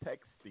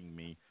texting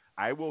me,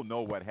 I will know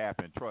what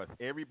happened. Trust.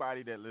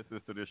 Everybody that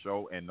listens to this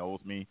show and knows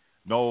me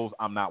knows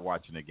I'm not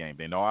watching the game.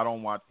 They know I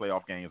don't watch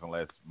playoff games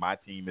unless my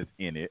team is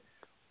in it,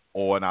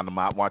 or I'm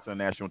not watching a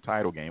national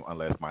title game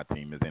unless my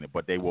team is in it.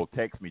 But they will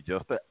text me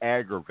just to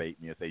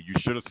aggravate me and say, you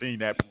should have seen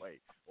that play,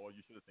 or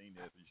you should have seen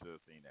this, you should have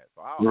seen that.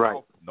 So I'll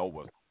know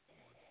what's going on.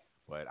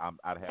 But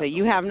I'd have. So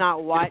you have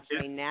not watched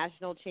a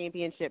national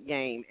championship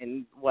game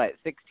in,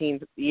 16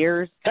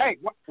 years? Hey,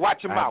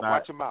 watch him out.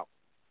 Watch him out.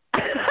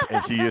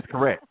 And she is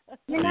correct.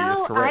 You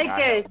know,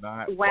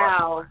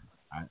 wow.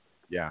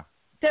 Yeah.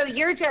 So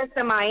you're just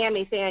a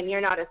Miami fan. You're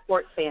not a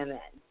sports fan then?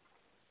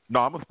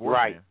 No, I'm a sports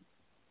fan.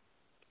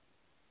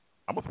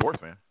 I'm a sports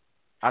fan.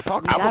 I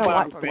talk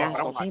about the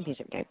national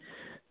championship game.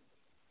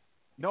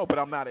 No, but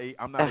I'm not a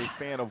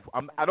fan of.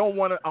 I don't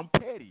want to. I'm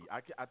petty.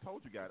 I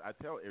told you guys. I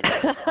tell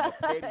everybody. I'm a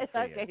petty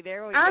fan. Okay,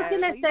 there we go. I was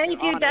gonna say,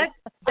 dude,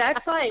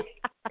 that's like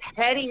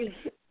petty.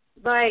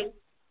 Like,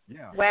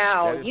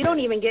 wow, you don't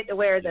even get to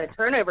wear the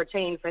turnover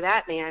chain for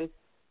that, man.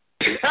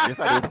 Yes,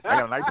 I do. I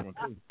got a nice one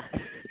too.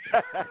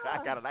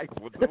 I got a nice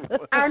one too.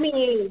 I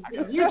mean,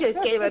 you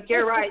just gave up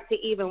your right to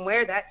even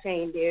wear that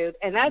chain, dude,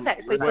 and that's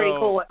actually pretty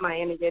cool what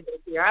Miami did this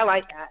year. I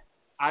like that.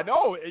 I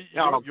know.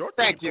 Your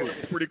thank you.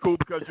 It's pretty cool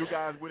because you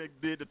guys went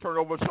and did the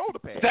turnover shoulder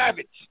pass.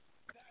 Savage.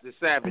 The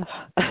Savage.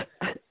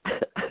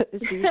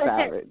 She's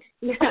savage.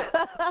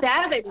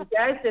 Savage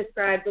does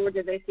describe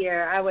Georgia this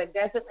year. I would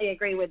definitely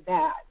agree with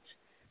that.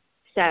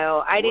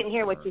 So I didn't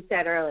hear what you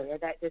said earlier.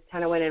 That just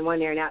kind of went in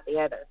one ear and out the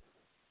other.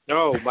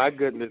 Oh, my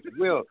goodness.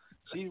 Will,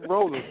 she's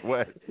rolling.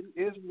 What? She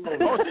is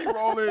rolling. Oh, she's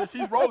rolling.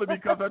 She's rolling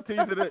because her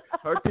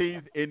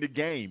team's in the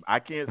game. I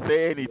can't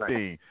say anything.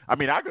 Right. I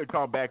mean, I could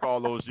come back all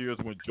those years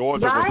when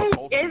Georgia was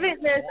supposed to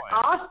Isn't this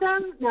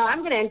awesome? No, I'm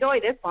going to enjoy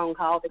this phone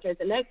call because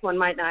the next one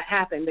might not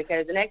happen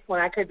because the next one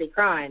I could be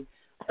crying.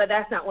 But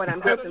that's not what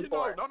I'm hoping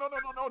for.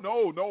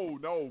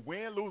 No.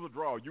 Win, lose, or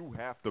draw, you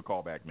have to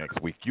call back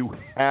next week. You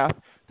have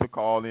to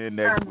call in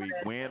next week.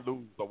 Win,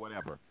 lose, or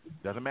whatever.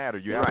 Doesn't matter.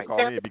 You have to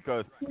call in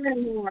because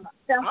I'm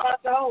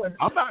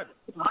not.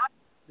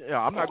 Yeah,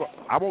 I'm not.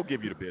 I won't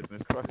give you the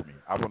business. Trust me.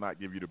 I will not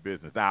give you the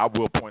business. Now, I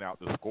will point out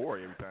the score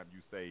every time you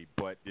say,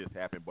 "But this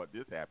happened. But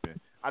this happened."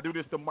 I do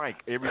this to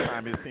Mike every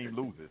time his team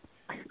loses.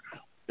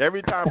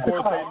 Every time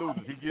Florida State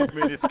loses, he gives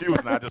me an excuse,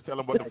 and I just tell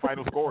him what the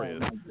final score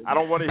is. I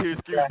don't want to hear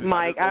excuses.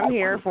 Mike, I'm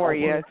here for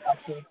you.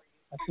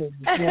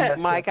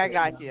 Mike, I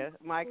got you.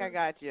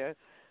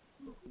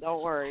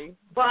 Don't worry.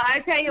 Well,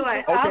 I tell you what,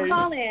 okay. I'll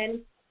call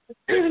in.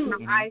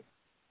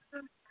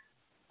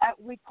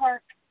 We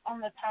park on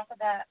the top of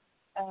that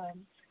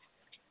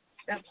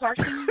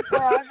parking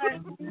garage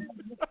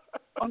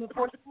on the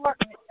fourth floor,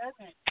 and it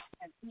doesn't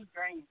have any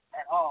drains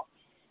at all.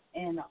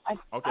 And I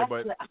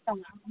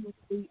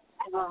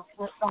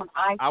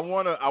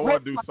want to to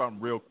do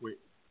something real quick.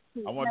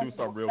 I want to do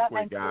something real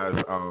quick, guys.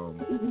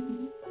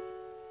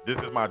 This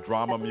is my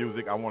drama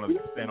music. I want to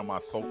stand on my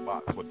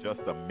soapbox for just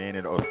a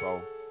minute or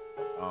so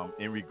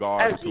in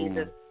regards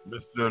to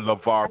Mr.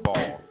 LeVar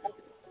Ball.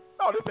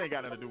 No, this ain't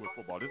got nothing to do with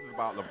football. This is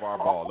about LeVar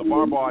Ball.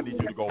 LeVar Ball, I need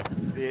you to go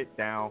sit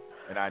down,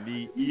 and I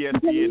need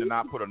ESPN to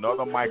not put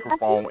another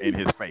microphone in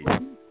his face.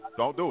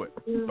 Don't do it.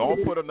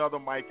 Don't put another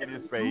mic in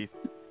his face.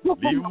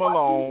 Leave him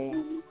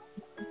alone.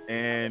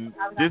 And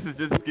this is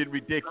just getting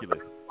ridiculous.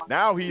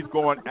 Now he's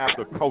going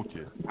after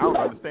coaches. I don't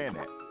understand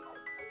that.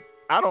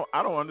 I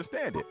don't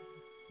understand it.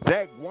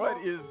 Zach, what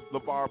is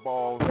LeVar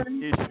Ball's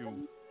issue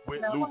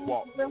with Luke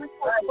Walton?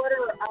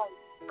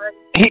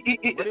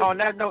 On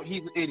that note,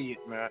 he's an idiot,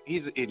 man.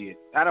 He's an idiot.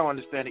 I don't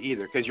understand it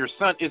either because your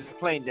son isn't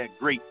playing that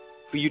great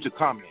for you to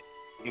comment,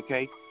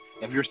 okay?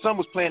 If your son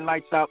was playing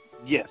lights out,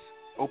 yes,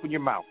 open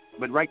your mouth.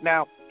 But right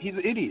now, he's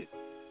an idiot.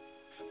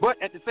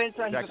 But at the same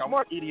time, he's a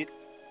smart idiot.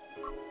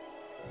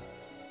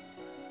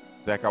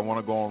 Zach, I want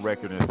to go on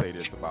record and say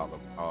this about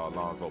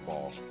Lonzo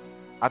Ball.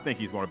 I think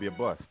he's going to be a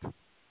bust.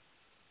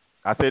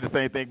 I said the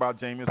same thing about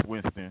Jameis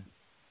Winston,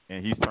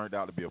 and he's turned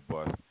out to be a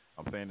bust.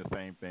 I'm saying the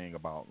same thing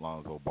about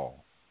Lonzo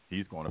Ball.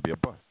 He's going to be a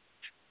bust.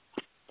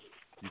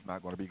 He's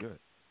not going to be good.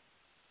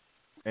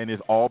 And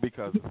it's all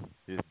because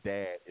his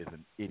dad is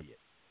an idiot.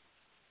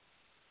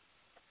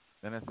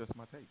 And that's just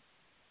my take.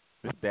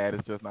 His dad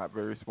is just not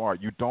very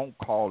smart. You don't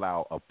call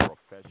out a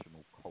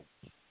professional coach.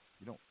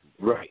 You don't do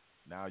that. Right.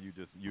 Now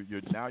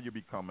you're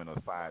becoming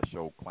a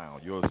sideshow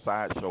clown. You're a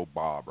sideshow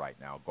Bob right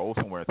now. Go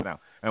somewhere and sit down.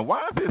 And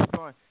why is his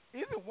son?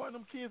 Isn't one of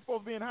them kids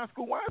supposed to be in high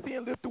school? Why is he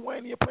in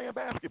Lithuania playing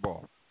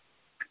basketball?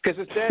 Because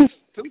his dad's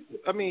stupid.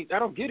 I mean, I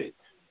don't get it.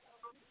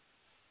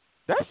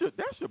 That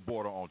should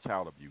border on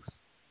child abuse.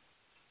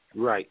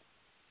 Right.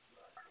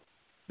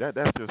 That's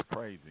just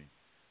crazy.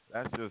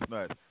 That's just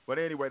nuts. But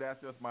anyway,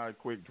 that's just my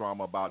quick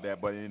drama about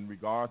that. But in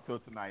regards to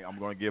tonight, I'm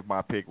going to give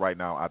my pick right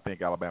now. I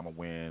think Alabama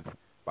wins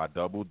by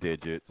double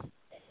digits.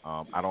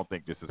 I don't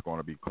think this is going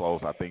to be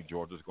close. I think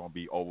Georgia's going to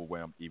be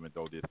overwhelmed, even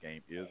though this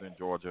game is in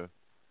Georgia.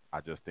 I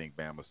just think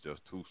Bama's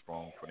just too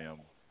strong for them.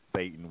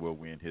 Satan will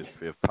win his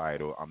 5th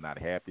title. I'm not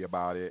happy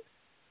about it,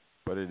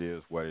 but it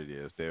is what it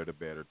is. They're the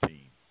better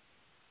team.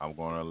 I'm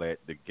going to let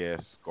the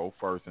guests go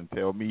first and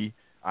tell me.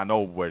 I know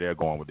where they're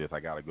going with this.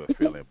 I got a good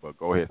feeling, but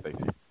go ahead, Stacey.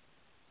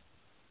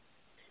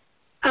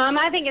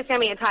 I think it's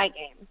going to be a tight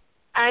game.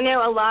 I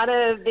know a lot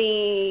of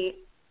the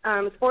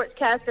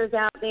sportscasters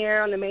out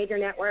there on the major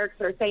networks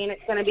are saying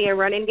it's going to be a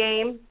running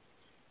game,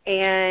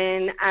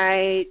 and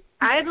I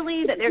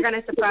believe that they're going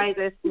to surprise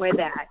us with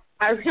that.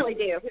 I really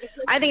do.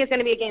 I think it's going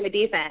to be a game of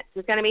defense.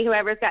 It's going to be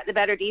whoever's got the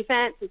better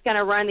defense is going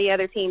to run the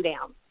other team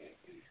down.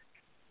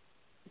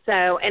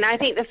 So, and I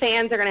think the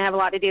fans are going to have a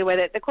lot to do with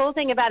it. The cool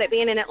thing about it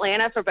being in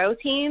Atlanta for both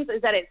teams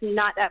is that it's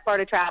not that far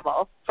to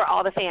travel for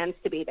all the fans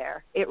to be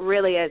there. It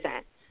really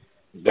isn't.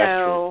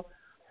 So,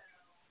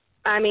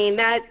 I mean,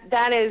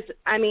 that is,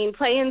 I mean,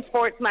 playing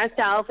sports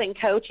myself and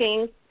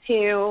coaching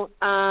too,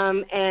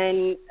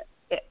 and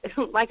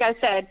like I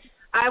said,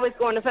 I was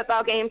going to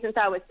football games since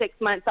I was 6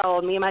 months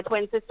old. Me and my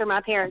twin sister,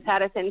 my parents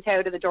had us in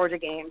tow to the Georgia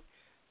games.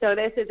 So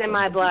this is in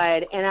my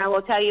blood. And I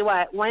will tell you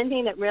what, one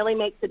thing that really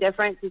makes a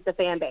difference is the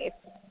fan base.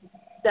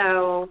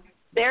 So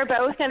they're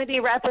both going to be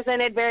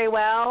represented very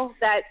well.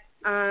 That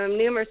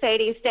new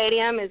Mercedes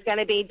Stadium is going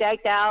to be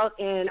decked out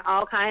in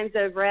all kinds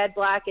of red,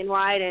 black, and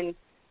white, and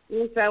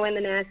you can throw in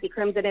the nasty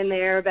crimson in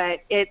there, but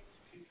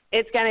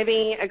it's going to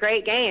be a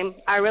great game.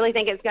 I really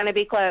think it's going to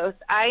be close.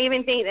 I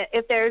even think that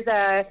if there's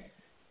a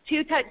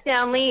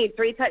 2-touchdown lead,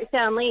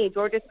 3-touchdown lead,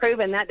 Georgia's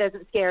proven that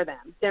doesn't scare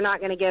them. They're not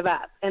going to give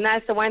up. And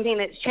that's the one thing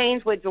that's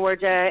changed with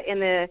Georgia in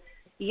the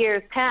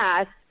years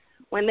past.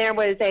 When there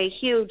was a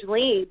huge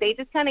lead, they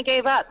just kind of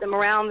gave up. Them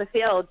around the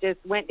field just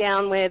went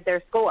down with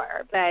their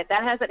score. But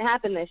that hasn't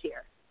happened this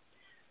year.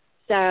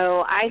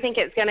 So I think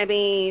it's going to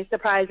be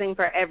surprising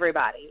for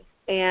everybody.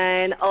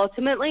 And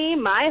ultimately,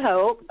 my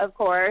hope, of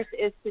course,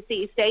 is to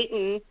see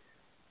Satan,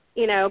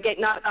 get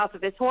knocked off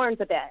of his horns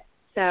a bit.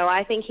 So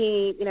I think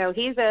he's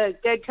a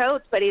good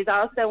coach, but he's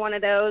also one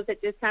of those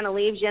that just kind of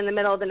leaves you in the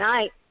middle of the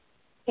night,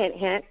 hint,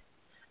 hint,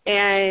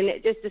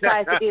 and just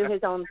decides to do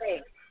his own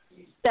thing.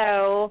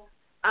 So,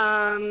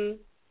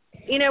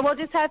 we'll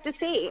just have to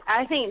see.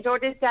 I think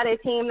Georgia's got a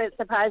team that's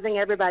surprising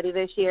everybody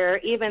this year,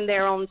 even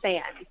their own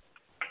fans,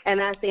 and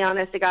that's the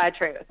honest-to-God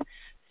truth.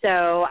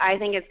 So I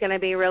think it's going to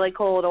be really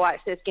cool to watch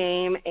this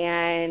game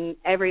and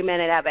every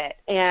minute of it.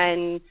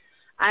 And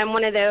I'm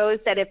one of those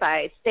that if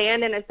I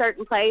stand in a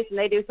certain place and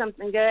they do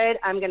something good,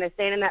 I'm going to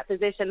stand in that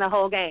position the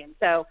whole game.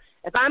 So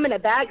if I'm in a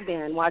back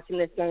bin watching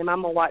this game,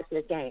 I'm going to watch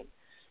this game.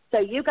 So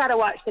you got to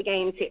watch the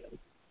game too.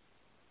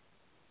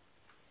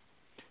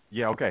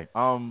 Yeah, okay.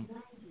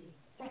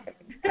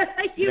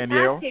 You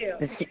Danielle? have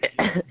to.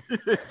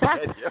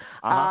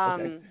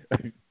 Okay.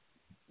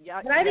 Yeah,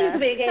 But I think it's going to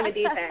be a game of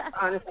defense,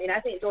 honestly, and I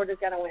think Georgia's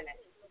going to win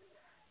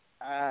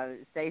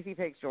it. Stacey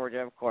picks Georgia,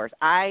 of course.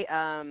 My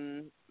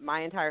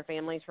entire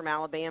family's from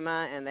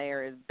Alabama, and they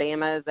are as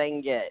Bama as they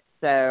can get.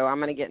 So I'm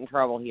going to get in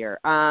trouble here.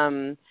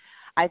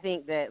 I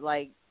think that,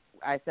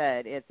 I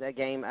said, it's a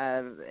game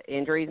of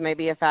injuries may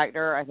be a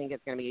factor. I think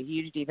it's going to be a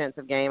huge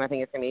defensive game. I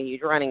think it's going to be a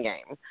huge running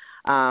game.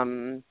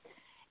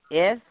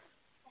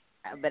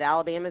 But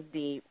Alabama's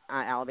deep.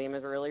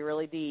 Alabama's really,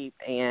 really deep.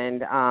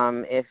 And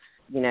if,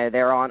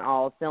 they're on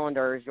all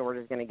cylinders,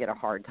 Georgia's going to get a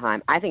hard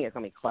time. I think it's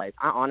going to be close.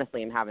 I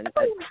honestly am having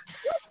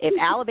 – if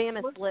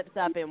Alabama slips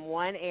up in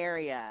one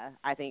area,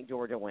 I think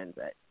Georgia wins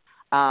it.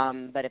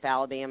 But if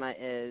Alabama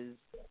is,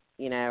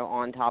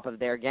 on top of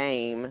their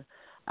game,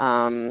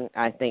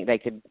 I think they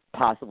could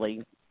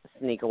possibly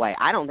sneak away.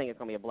 I don't think it's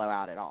going to be a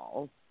blowout at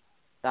all.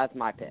 That's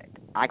my pick.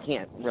 I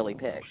can't really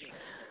pick.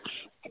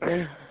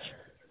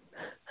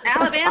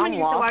 Alabama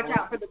needs to watch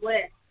out for the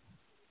blitz.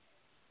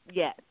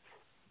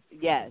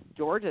 Yes.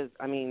 Georgia's,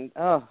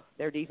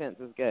 their defense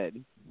is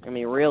good.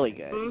 Really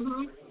good.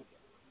 Mm-hmm.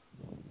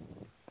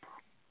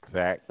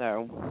 Zach,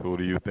 so who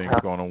do you think is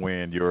going to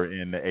win? You're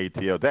in the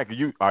ATL. Zach,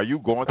 are you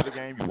going to the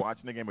game? You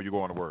watching the game, or you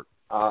going to work?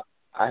 I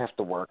have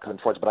to work,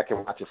 unfortunately, but I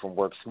can watch it from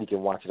work, sneak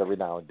and watch it every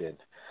now and then.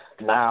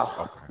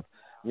 Now,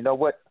 You know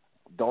what?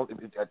 Don't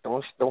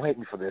hate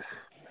me for this.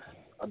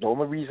 The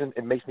only reason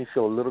it makes me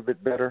feel a little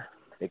bit better,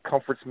 it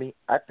comforts me,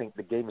 I think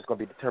the game is going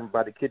to be determined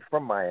by the kid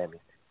from Miami,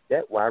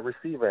 that wide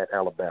receiver at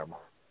Alabama,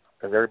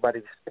 because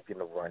everybody's expecting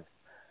to run.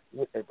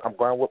 I'm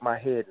going with my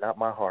head, not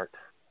my heart.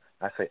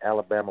 I say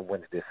Alabama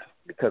wins this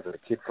because of the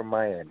kid from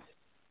Miami.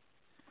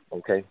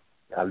 Okay?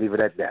 I'll leave it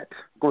at that.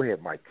 Go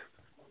ahead, Mike.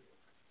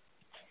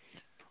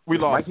 We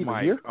lost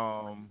Mike.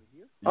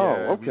 Yeah,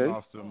 okay. We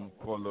lost him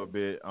for a little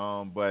bit.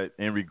 But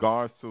in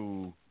regards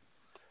to,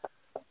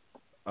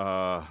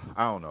 I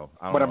don't know.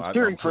 I'm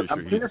cheering for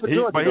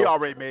Georgia. But he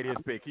already made his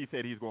pick. He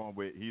said he's going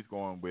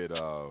with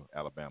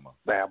Alabama.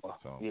 Alabama.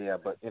 So. Yeah,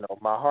 but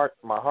my heart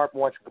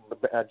wants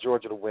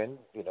Georgia to win.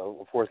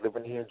 Of course,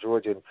 living here in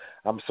Georgia, and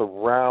I'm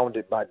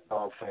surrounded by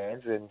dog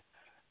fans, and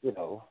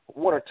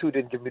one or two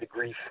didn't give me the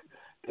grief.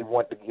 They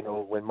want to,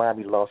 when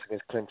Miami lost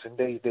against Clemson,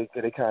 they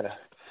kind of.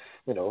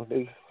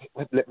 They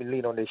let me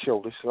lean on their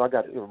shoulders. So I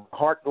got my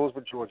heart goes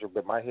with Georgia,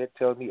 but my head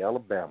tells me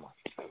Alabama.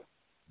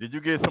 Did you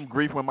get some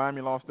grief when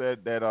Miami lost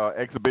that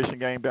exhibition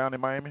game down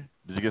in Miami?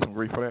 Did you get some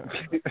grief for that?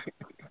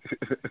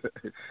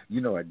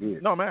 I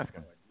did. No, I'm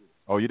asking.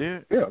 Oh, you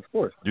did? Yeah, of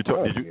course. Did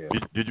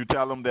you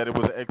tell them that it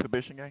was an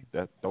exhibition game?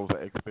 That those are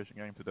exhibition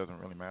games? It doesn't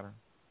really matter.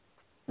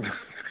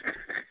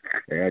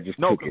 I just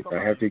took it.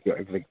 I have to go.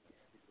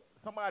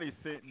 Somebody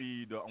sent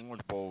me the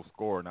Orange Bowl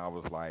score, and I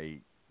was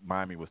like,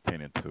 Miami was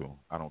 10-2.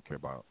 I don't care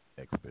about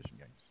exhibition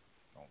games.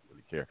 Don't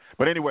really care.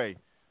 But anyway,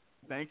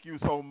 thank you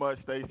so much,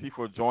 Stacey,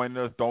 for joining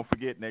us. Don't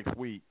forget next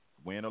week,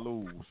 win or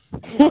lose,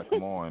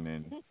 come on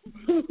and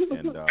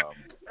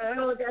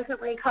I'll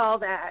definitely call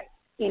back.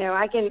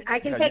 I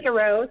can take a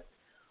roast,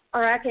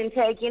 or I can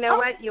take.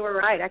 What? You were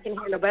right. I can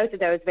handle both of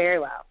those very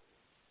well.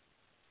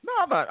 No,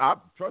 I'm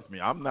not. Trust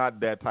me, I'm not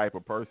that type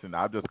of person.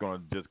 I'm just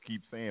going to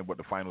keep saying what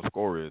the final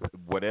score is.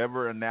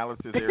 Whatever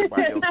analysis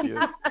everybody else gives,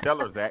 tell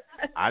her, Zach.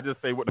 I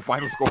just say what the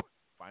final score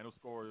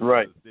is.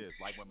 Right. Is this.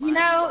 Like when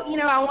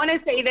I want to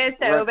say this,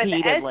 though,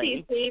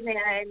 repeatedly. but the SEC,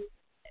 man,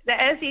 the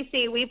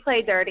SEC, we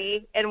play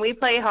dirty, and we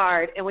play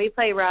hard, and we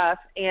play rough,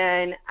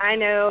 and I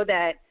know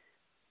that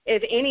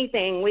if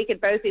anything, we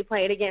could both be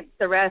playing against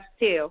the refs,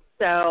 too.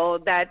 So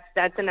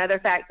that's another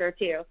factor,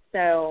 too.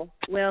 So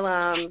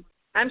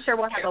I'm sure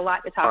we'll have a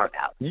lot to talk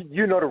about. The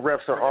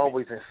refs are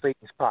always in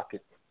Satan's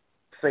pocket.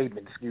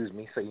 Satan,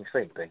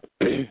 same thing.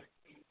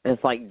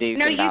 It's like Duke.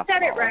 No, you basketball.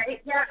 said it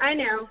right. Yeah,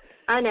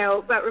 I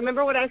know. But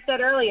remember what I said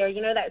earlier.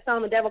 That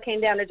song, "The Devil Came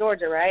Down to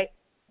Georgia," right?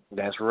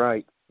 That's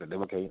right. The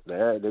devil came.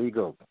 There you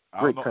go. I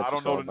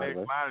don't know the next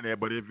line in there,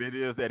 but if it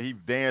is that he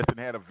danced and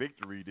had a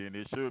victory, then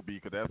it should be,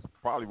 because that's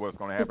probably what's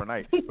going to happen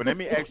tonight. But let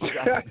me ask you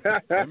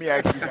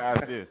guys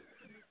this.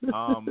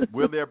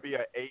 Will there be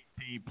an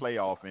 8-team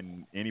playoff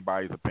in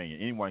anybody's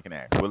opinion? Anyone can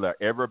ask. Will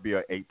there ever be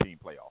an 8-team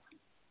playoff?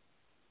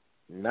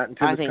 Not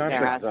until I the think there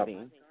has contract's up.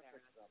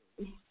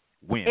 to be.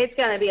 When? It's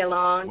going to be a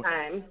long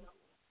time.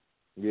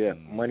 Yeah,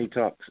 money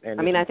talks.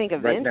 And I think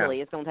eventually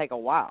right it's going to take a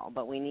while,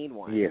 but we need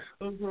one. Yes,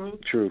 Mm-hmm.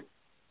 True.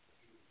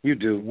 You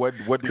do. What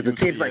do you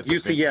see? Teams like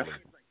UCF.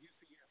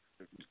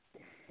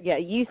 Yeah,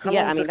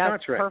 UCF.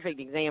 That's a perfect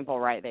example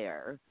right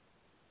there.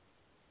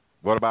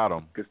 What about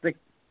them? Because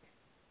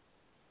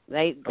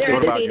They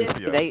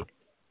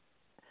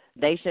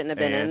shouldn't have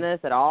been in this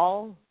at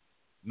all.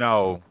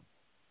 No.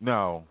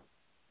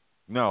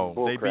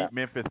 Bull They crap. beat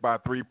Memphis by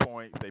 3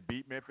 points.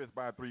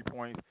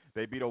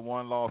 They beat a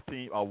one-loss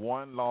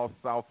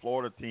South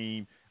Florida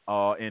team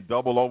in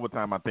double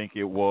overtime, I think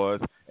it was.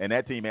 And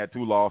that team had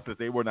 2 losses.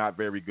 They were not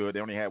very good.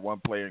 They only had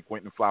one player in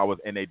Quentin Flowers,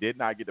 and they did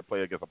not get to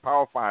play against a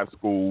Power 5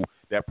 school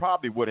that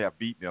probably would have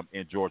beaten them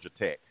in Georgia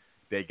Tech.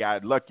 They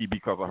got lucky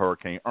because of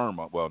Hurricane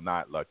Irma. Well,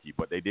 not lucky,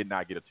 but they did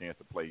not get a chance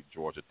to play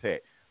Georgia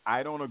Tech.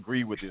 I don't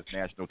agree with this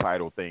national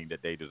title thing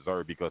that they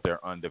deserve because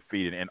they're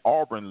undefeated. And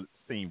Auburn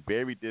seemed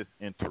very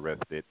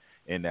disinterested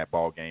in that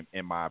ball game,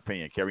 in my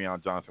opinion.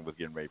 Kerryon Johnson was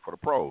getting ready for the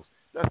pros.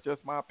 That's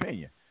just my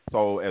opinion.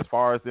 So as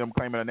far as them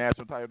claiming a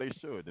national title, they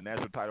should. The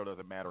national title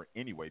doesn't matter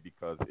anyway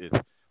because it's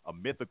a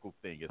mythical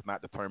thing. It's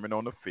not determined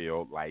on the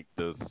field like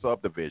the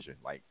subdivision,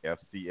 like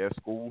FCS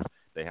schools.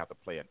 They have to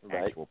play an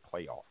actual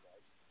playoff.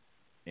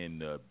 In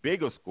the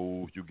bigger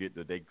schools,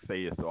 they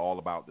say it's all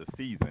about the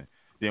season.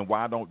 Then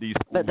why don't these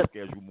schools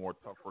schedule more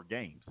tougher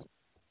games?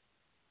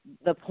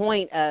 The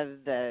point of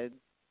the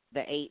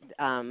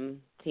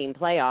 8-team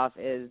playoff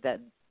is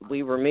that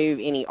we remove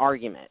any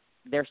argument.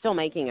 They're still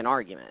making an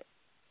argument.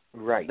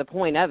 Right. The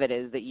point of it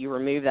is that you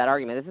remove that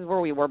argument. This is where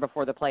we were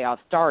before the playoffs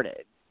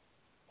started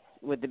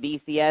with the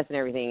BCS and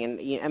everything. And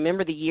I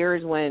remember the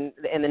years when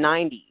in the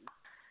 90s,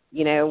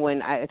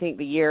 when I think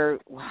the year,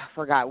 I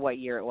forgot what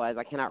year it was.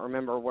 I cannot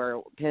remember where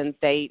Penn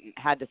State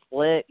had to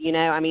split.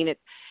 I mean, it's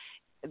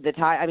the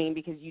time. I mean,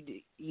 because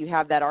you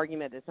have that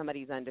argument that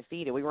somebody's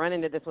undefeated. We run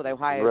into this with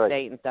Ohio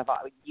State and stuff.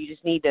 You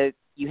just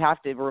you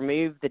have to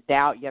remove the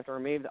doubt. You have to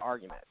remove the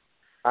argument.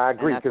 I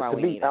agree, because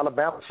to me,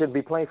 Alabama shouldn't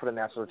be playing for the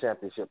national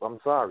championship. I'm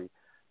sorry.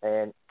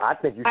 And I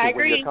think you should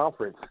win your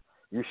conference.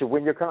 You should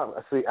win your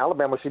conference. See,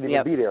 Alabama shouldn't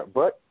even be there.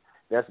 But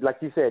that's like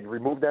you said,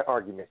 remove that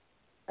argument.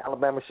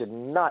 Alabama should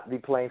not be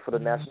playing for the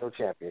national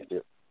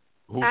championship.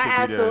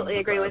 I absolutely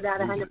agree with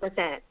that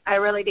 100%. I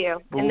really do.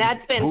 And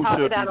that's been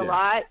talked about a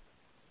lot.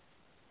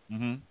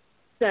 Mm-hmm.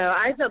 So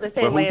I feel the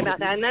same way about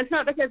that. And that's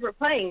not because we're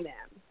playing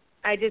them.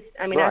 I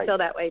feel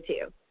that way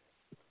too.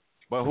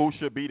 But who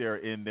should be there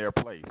in their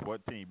place?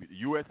 What team?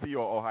 USC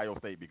or Ohio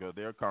State? Because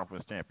they're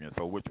conference champions.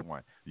 So which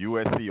one?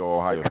 USC or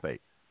Ohio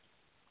State?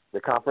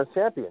 The conference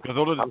champion.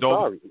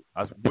 Sorry.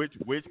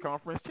 Which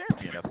conference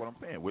champion? That's what I'm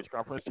saying. Which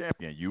conference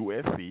champion?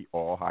 USC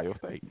or Ohio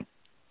State?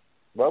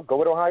 Well, go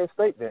with Ohio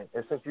State then.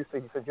 And since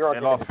you're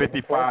they lost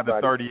 55 to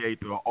 38.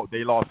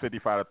 They lost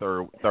 55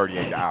 to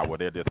 38 to Iowa.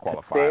 They're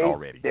disqualified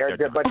already. But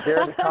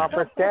they're the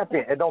conference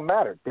champion. It don't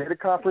matter. They're the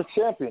conference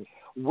champion.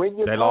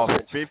 They lost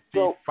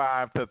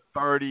 55 to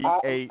 38.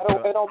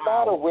 It don't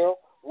matter, Will.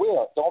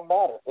 Don't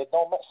matter. It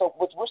don't matter. So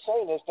what we're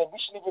saying is that we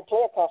shouldn't even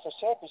play a conference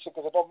championship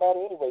because it don't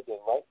matter anyway then,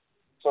 right?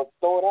 So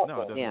throw it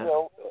out there. Yeah.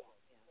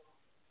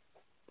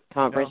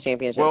 Conference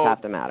championships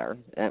have to matter.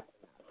 Yep.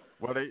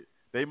 Well,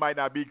 they might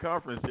not be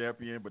conference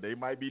champion, but they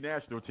might be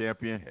national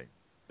champion. Hey,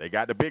 they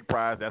got the big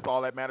prize. That's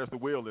all that matters to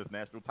Will is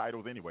national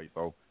titles anyway.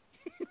 So.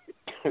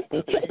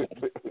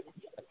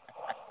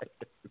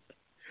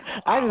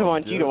 I just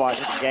want you to watch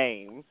this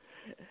game.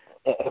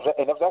 And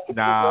if that's the case,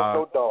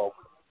 no dog.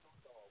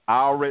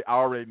 I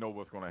already know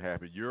what's going to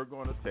happen. You're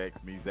going to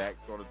text me. Zach's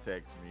going to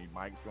text me.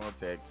 Mike's going to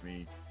text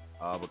me.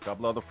 A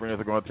couple other friends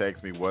are going to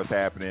text me what's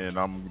happening, and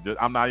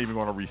I'm not even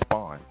going to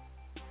respond.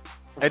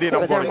 And then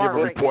I'm going to give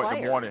a report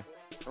in the morning.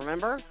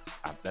 Remember?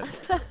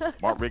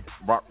 Mark Rick,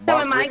 so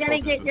am I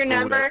going to get your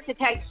number to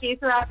text you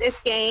throughout this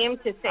game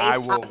to say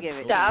I'll give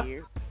it stuff? To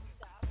you.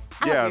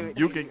 Yeah,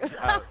 you can.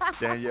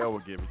 Danielle will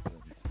give it to you.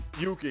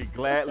 You can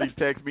gladly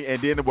text me,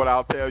 and then what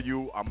I'll tell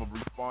you, I'm going to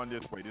respond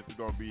this way. This is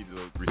going to be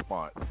the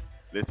response.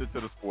 Listen to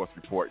the sports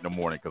report in the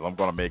morning because I'm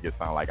going to make it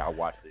sound like I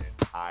watched the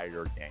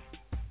entire game.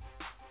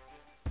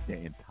 The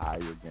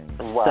entire game.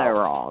 Wow. So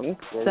wrong.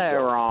 So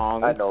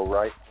wrong. I know,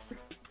 right?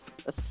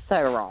 So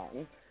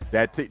wrong.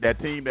 That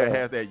team that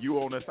has that U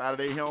on the side of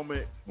their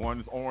helmet, one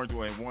is orange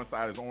and one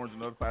side is orange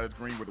and the other side is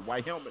green with the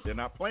white helmet, they're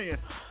not playing.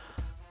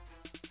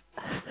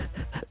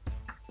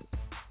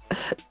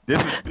 This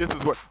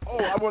is what. Oh,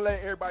 I want to let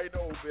everybody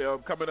know.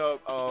 Coming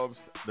up,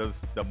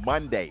 the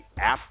Monday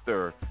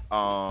after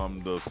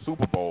the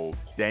Super Bowl,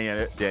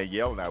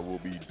 Danielle and I will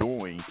be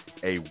doing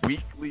a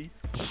weekly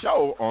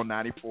show on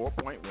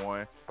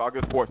 94.1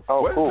 Talking Sports.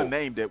 What is the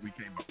name that we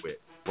came up with?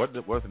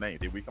 What's the name?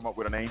 Did we come up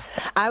with a name?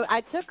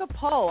 I took a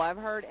poll. I've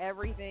heard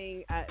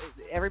everything.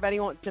 Everybody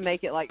wants to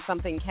make it like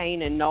something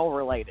Kane and Noel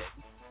related.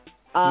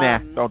 Nah,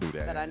 don't do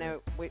that. But I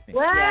know. What?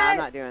 Yeah, I'm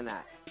not doing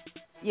that.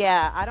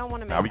 Yeah, I don't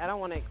want to make. I don't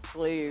want to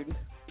exclude.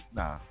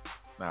 Nah,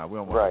 we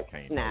don't want to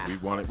Kane. Nah. We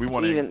want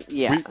to.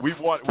 Yeah. We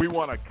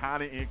want to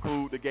kind of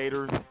include the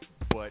Gators,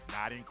 but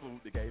not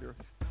include the Gators.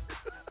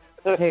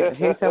 Who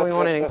said we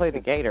want to include the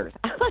Gators?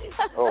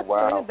 Oh,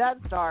 wow. Where did that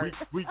start?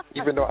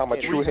 Even though I'm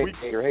a true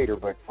hater,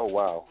 but oh,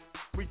 wow.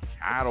 We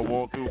kind of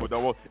want to, but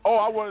don't want. Oh,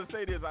 I want to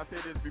say this. I said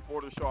this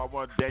before the show. I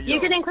want Danielle. You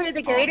can include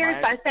the Gators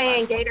by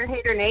saying Gator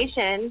Hater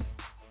Nation.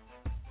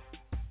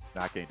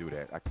 No, I can't do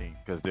that. I can't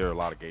because there are a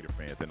lot of Gator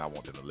fans, and I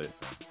want them to listen.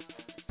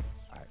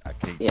 I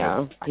can't.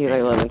 Yeah,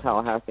 they live in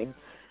Tallahassee.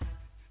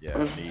 Yeah,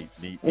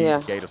 need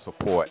Gator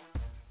support,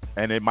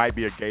 and it might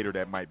be a Gator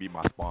that might be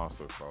my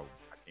sponsor, so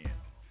I can't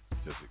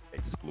just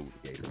exclude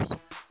the Gators.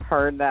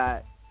 Heard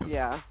that.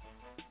 Yeah.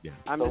 Yeah.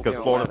 I'm just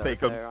because Florida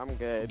State. I'm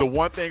good. The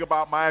one thing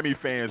about Miami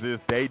fans is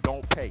they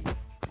don't pay.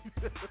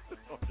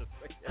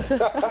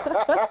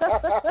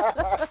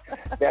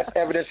 That's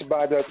evidenced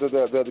by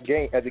the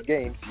game at the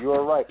games. You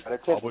are right. I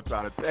was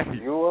trying to tell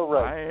you. You are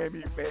right.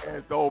 Miami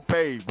fans don't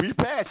pay. We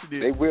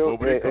passionate. They will. But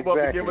when they come up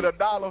and give it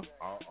 $1,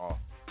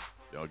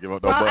 don't give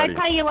up no money. money. I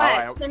tell you what,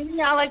 right. Send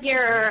me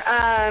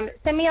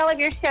all of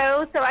your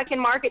shows so I can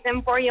market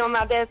them for you on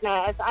my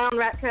business. I own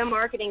Retro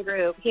Marketing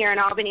Group here in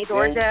Albany,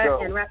 Georgia,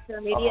 and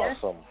Retro Media.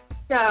 Awesome.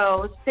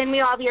 So send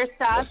me all of your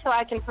stuff so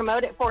I can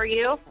promote it for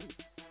you.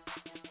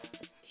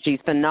 She's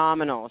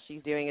phenomenal.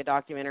 She's doing a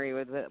documentary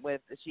with.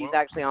 She's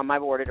actually on my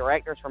board of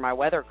directors for my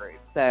weather group.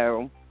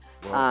 So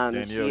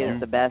Danielle, she is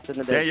the best in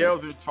the business.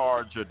 Danielle's in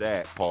charge of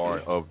that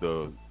part of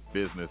the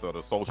business or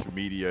the social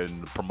media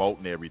and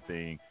promoting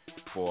everything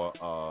for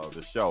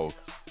the show.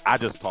 I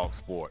just talk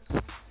sports.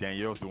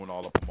 Danielle's doing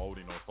all the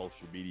promoting on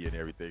social media and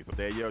everything. So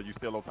Danielle, you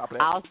still on top of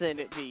that? I'll send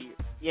it to you.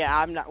 Yeah,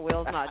 I'm not.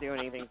 Will's not doing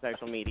anything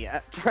social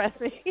media. Trust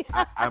me.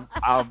 I am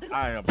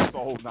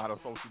so not a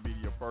social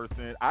media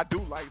person. I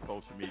do like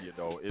social media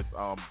though. It's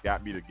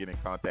got me to get in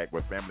contact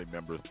with family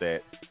members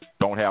that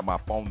don't have my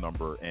phone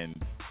number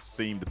and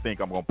seem to think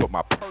I'm gonna put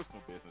my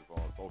personal business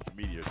on social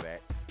media.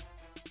 Zach.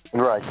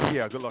 Right.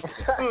 Yeah. Good luck with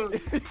that.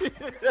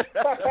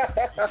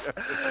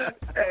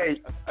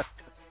 Hey.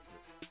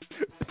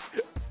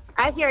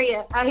 I hear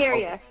you.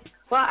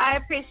 Well, I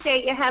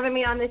appreciate you having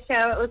me on the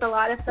show. It was a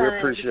lot of fun. We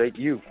appreciate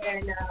you.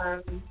 And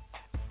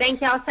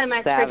thank y'all so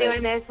much for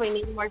doing this. We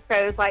need more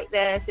shows like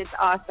this. It's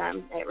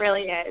awesome. It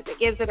really is. It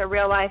gives it a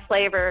real life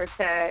flavor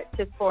to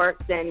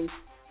sports and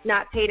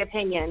not paid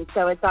opinion.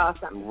 So it's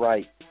awesome.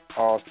 Right.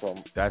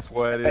 Awesome. That's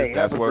what it is. Hey,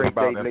 That's have a what great it's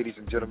about, day, ladies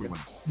and gentlemen.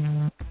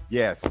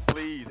 Yes,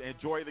 please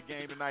enjoy the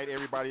game tonight,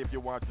 everybody. If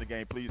you're watching the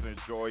game, please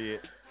enjoy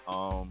it.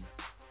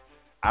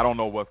 I don't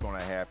know what's going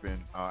to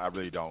happen. I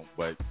really don't.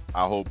 But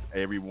I hope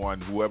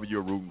everyone, whoever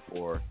you're rooting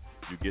for,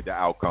 you get the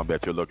outcome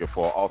that you're looking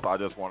for. Also, I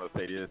just want to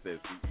say this, as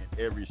we end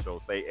every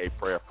show, say a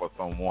prayer for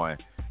someone,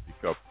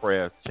 because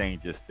prayer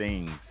changes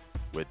things.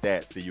 With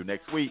that, see you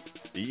next week.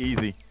 Be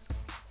easy.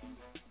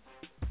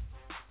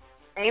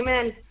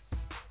 Amen.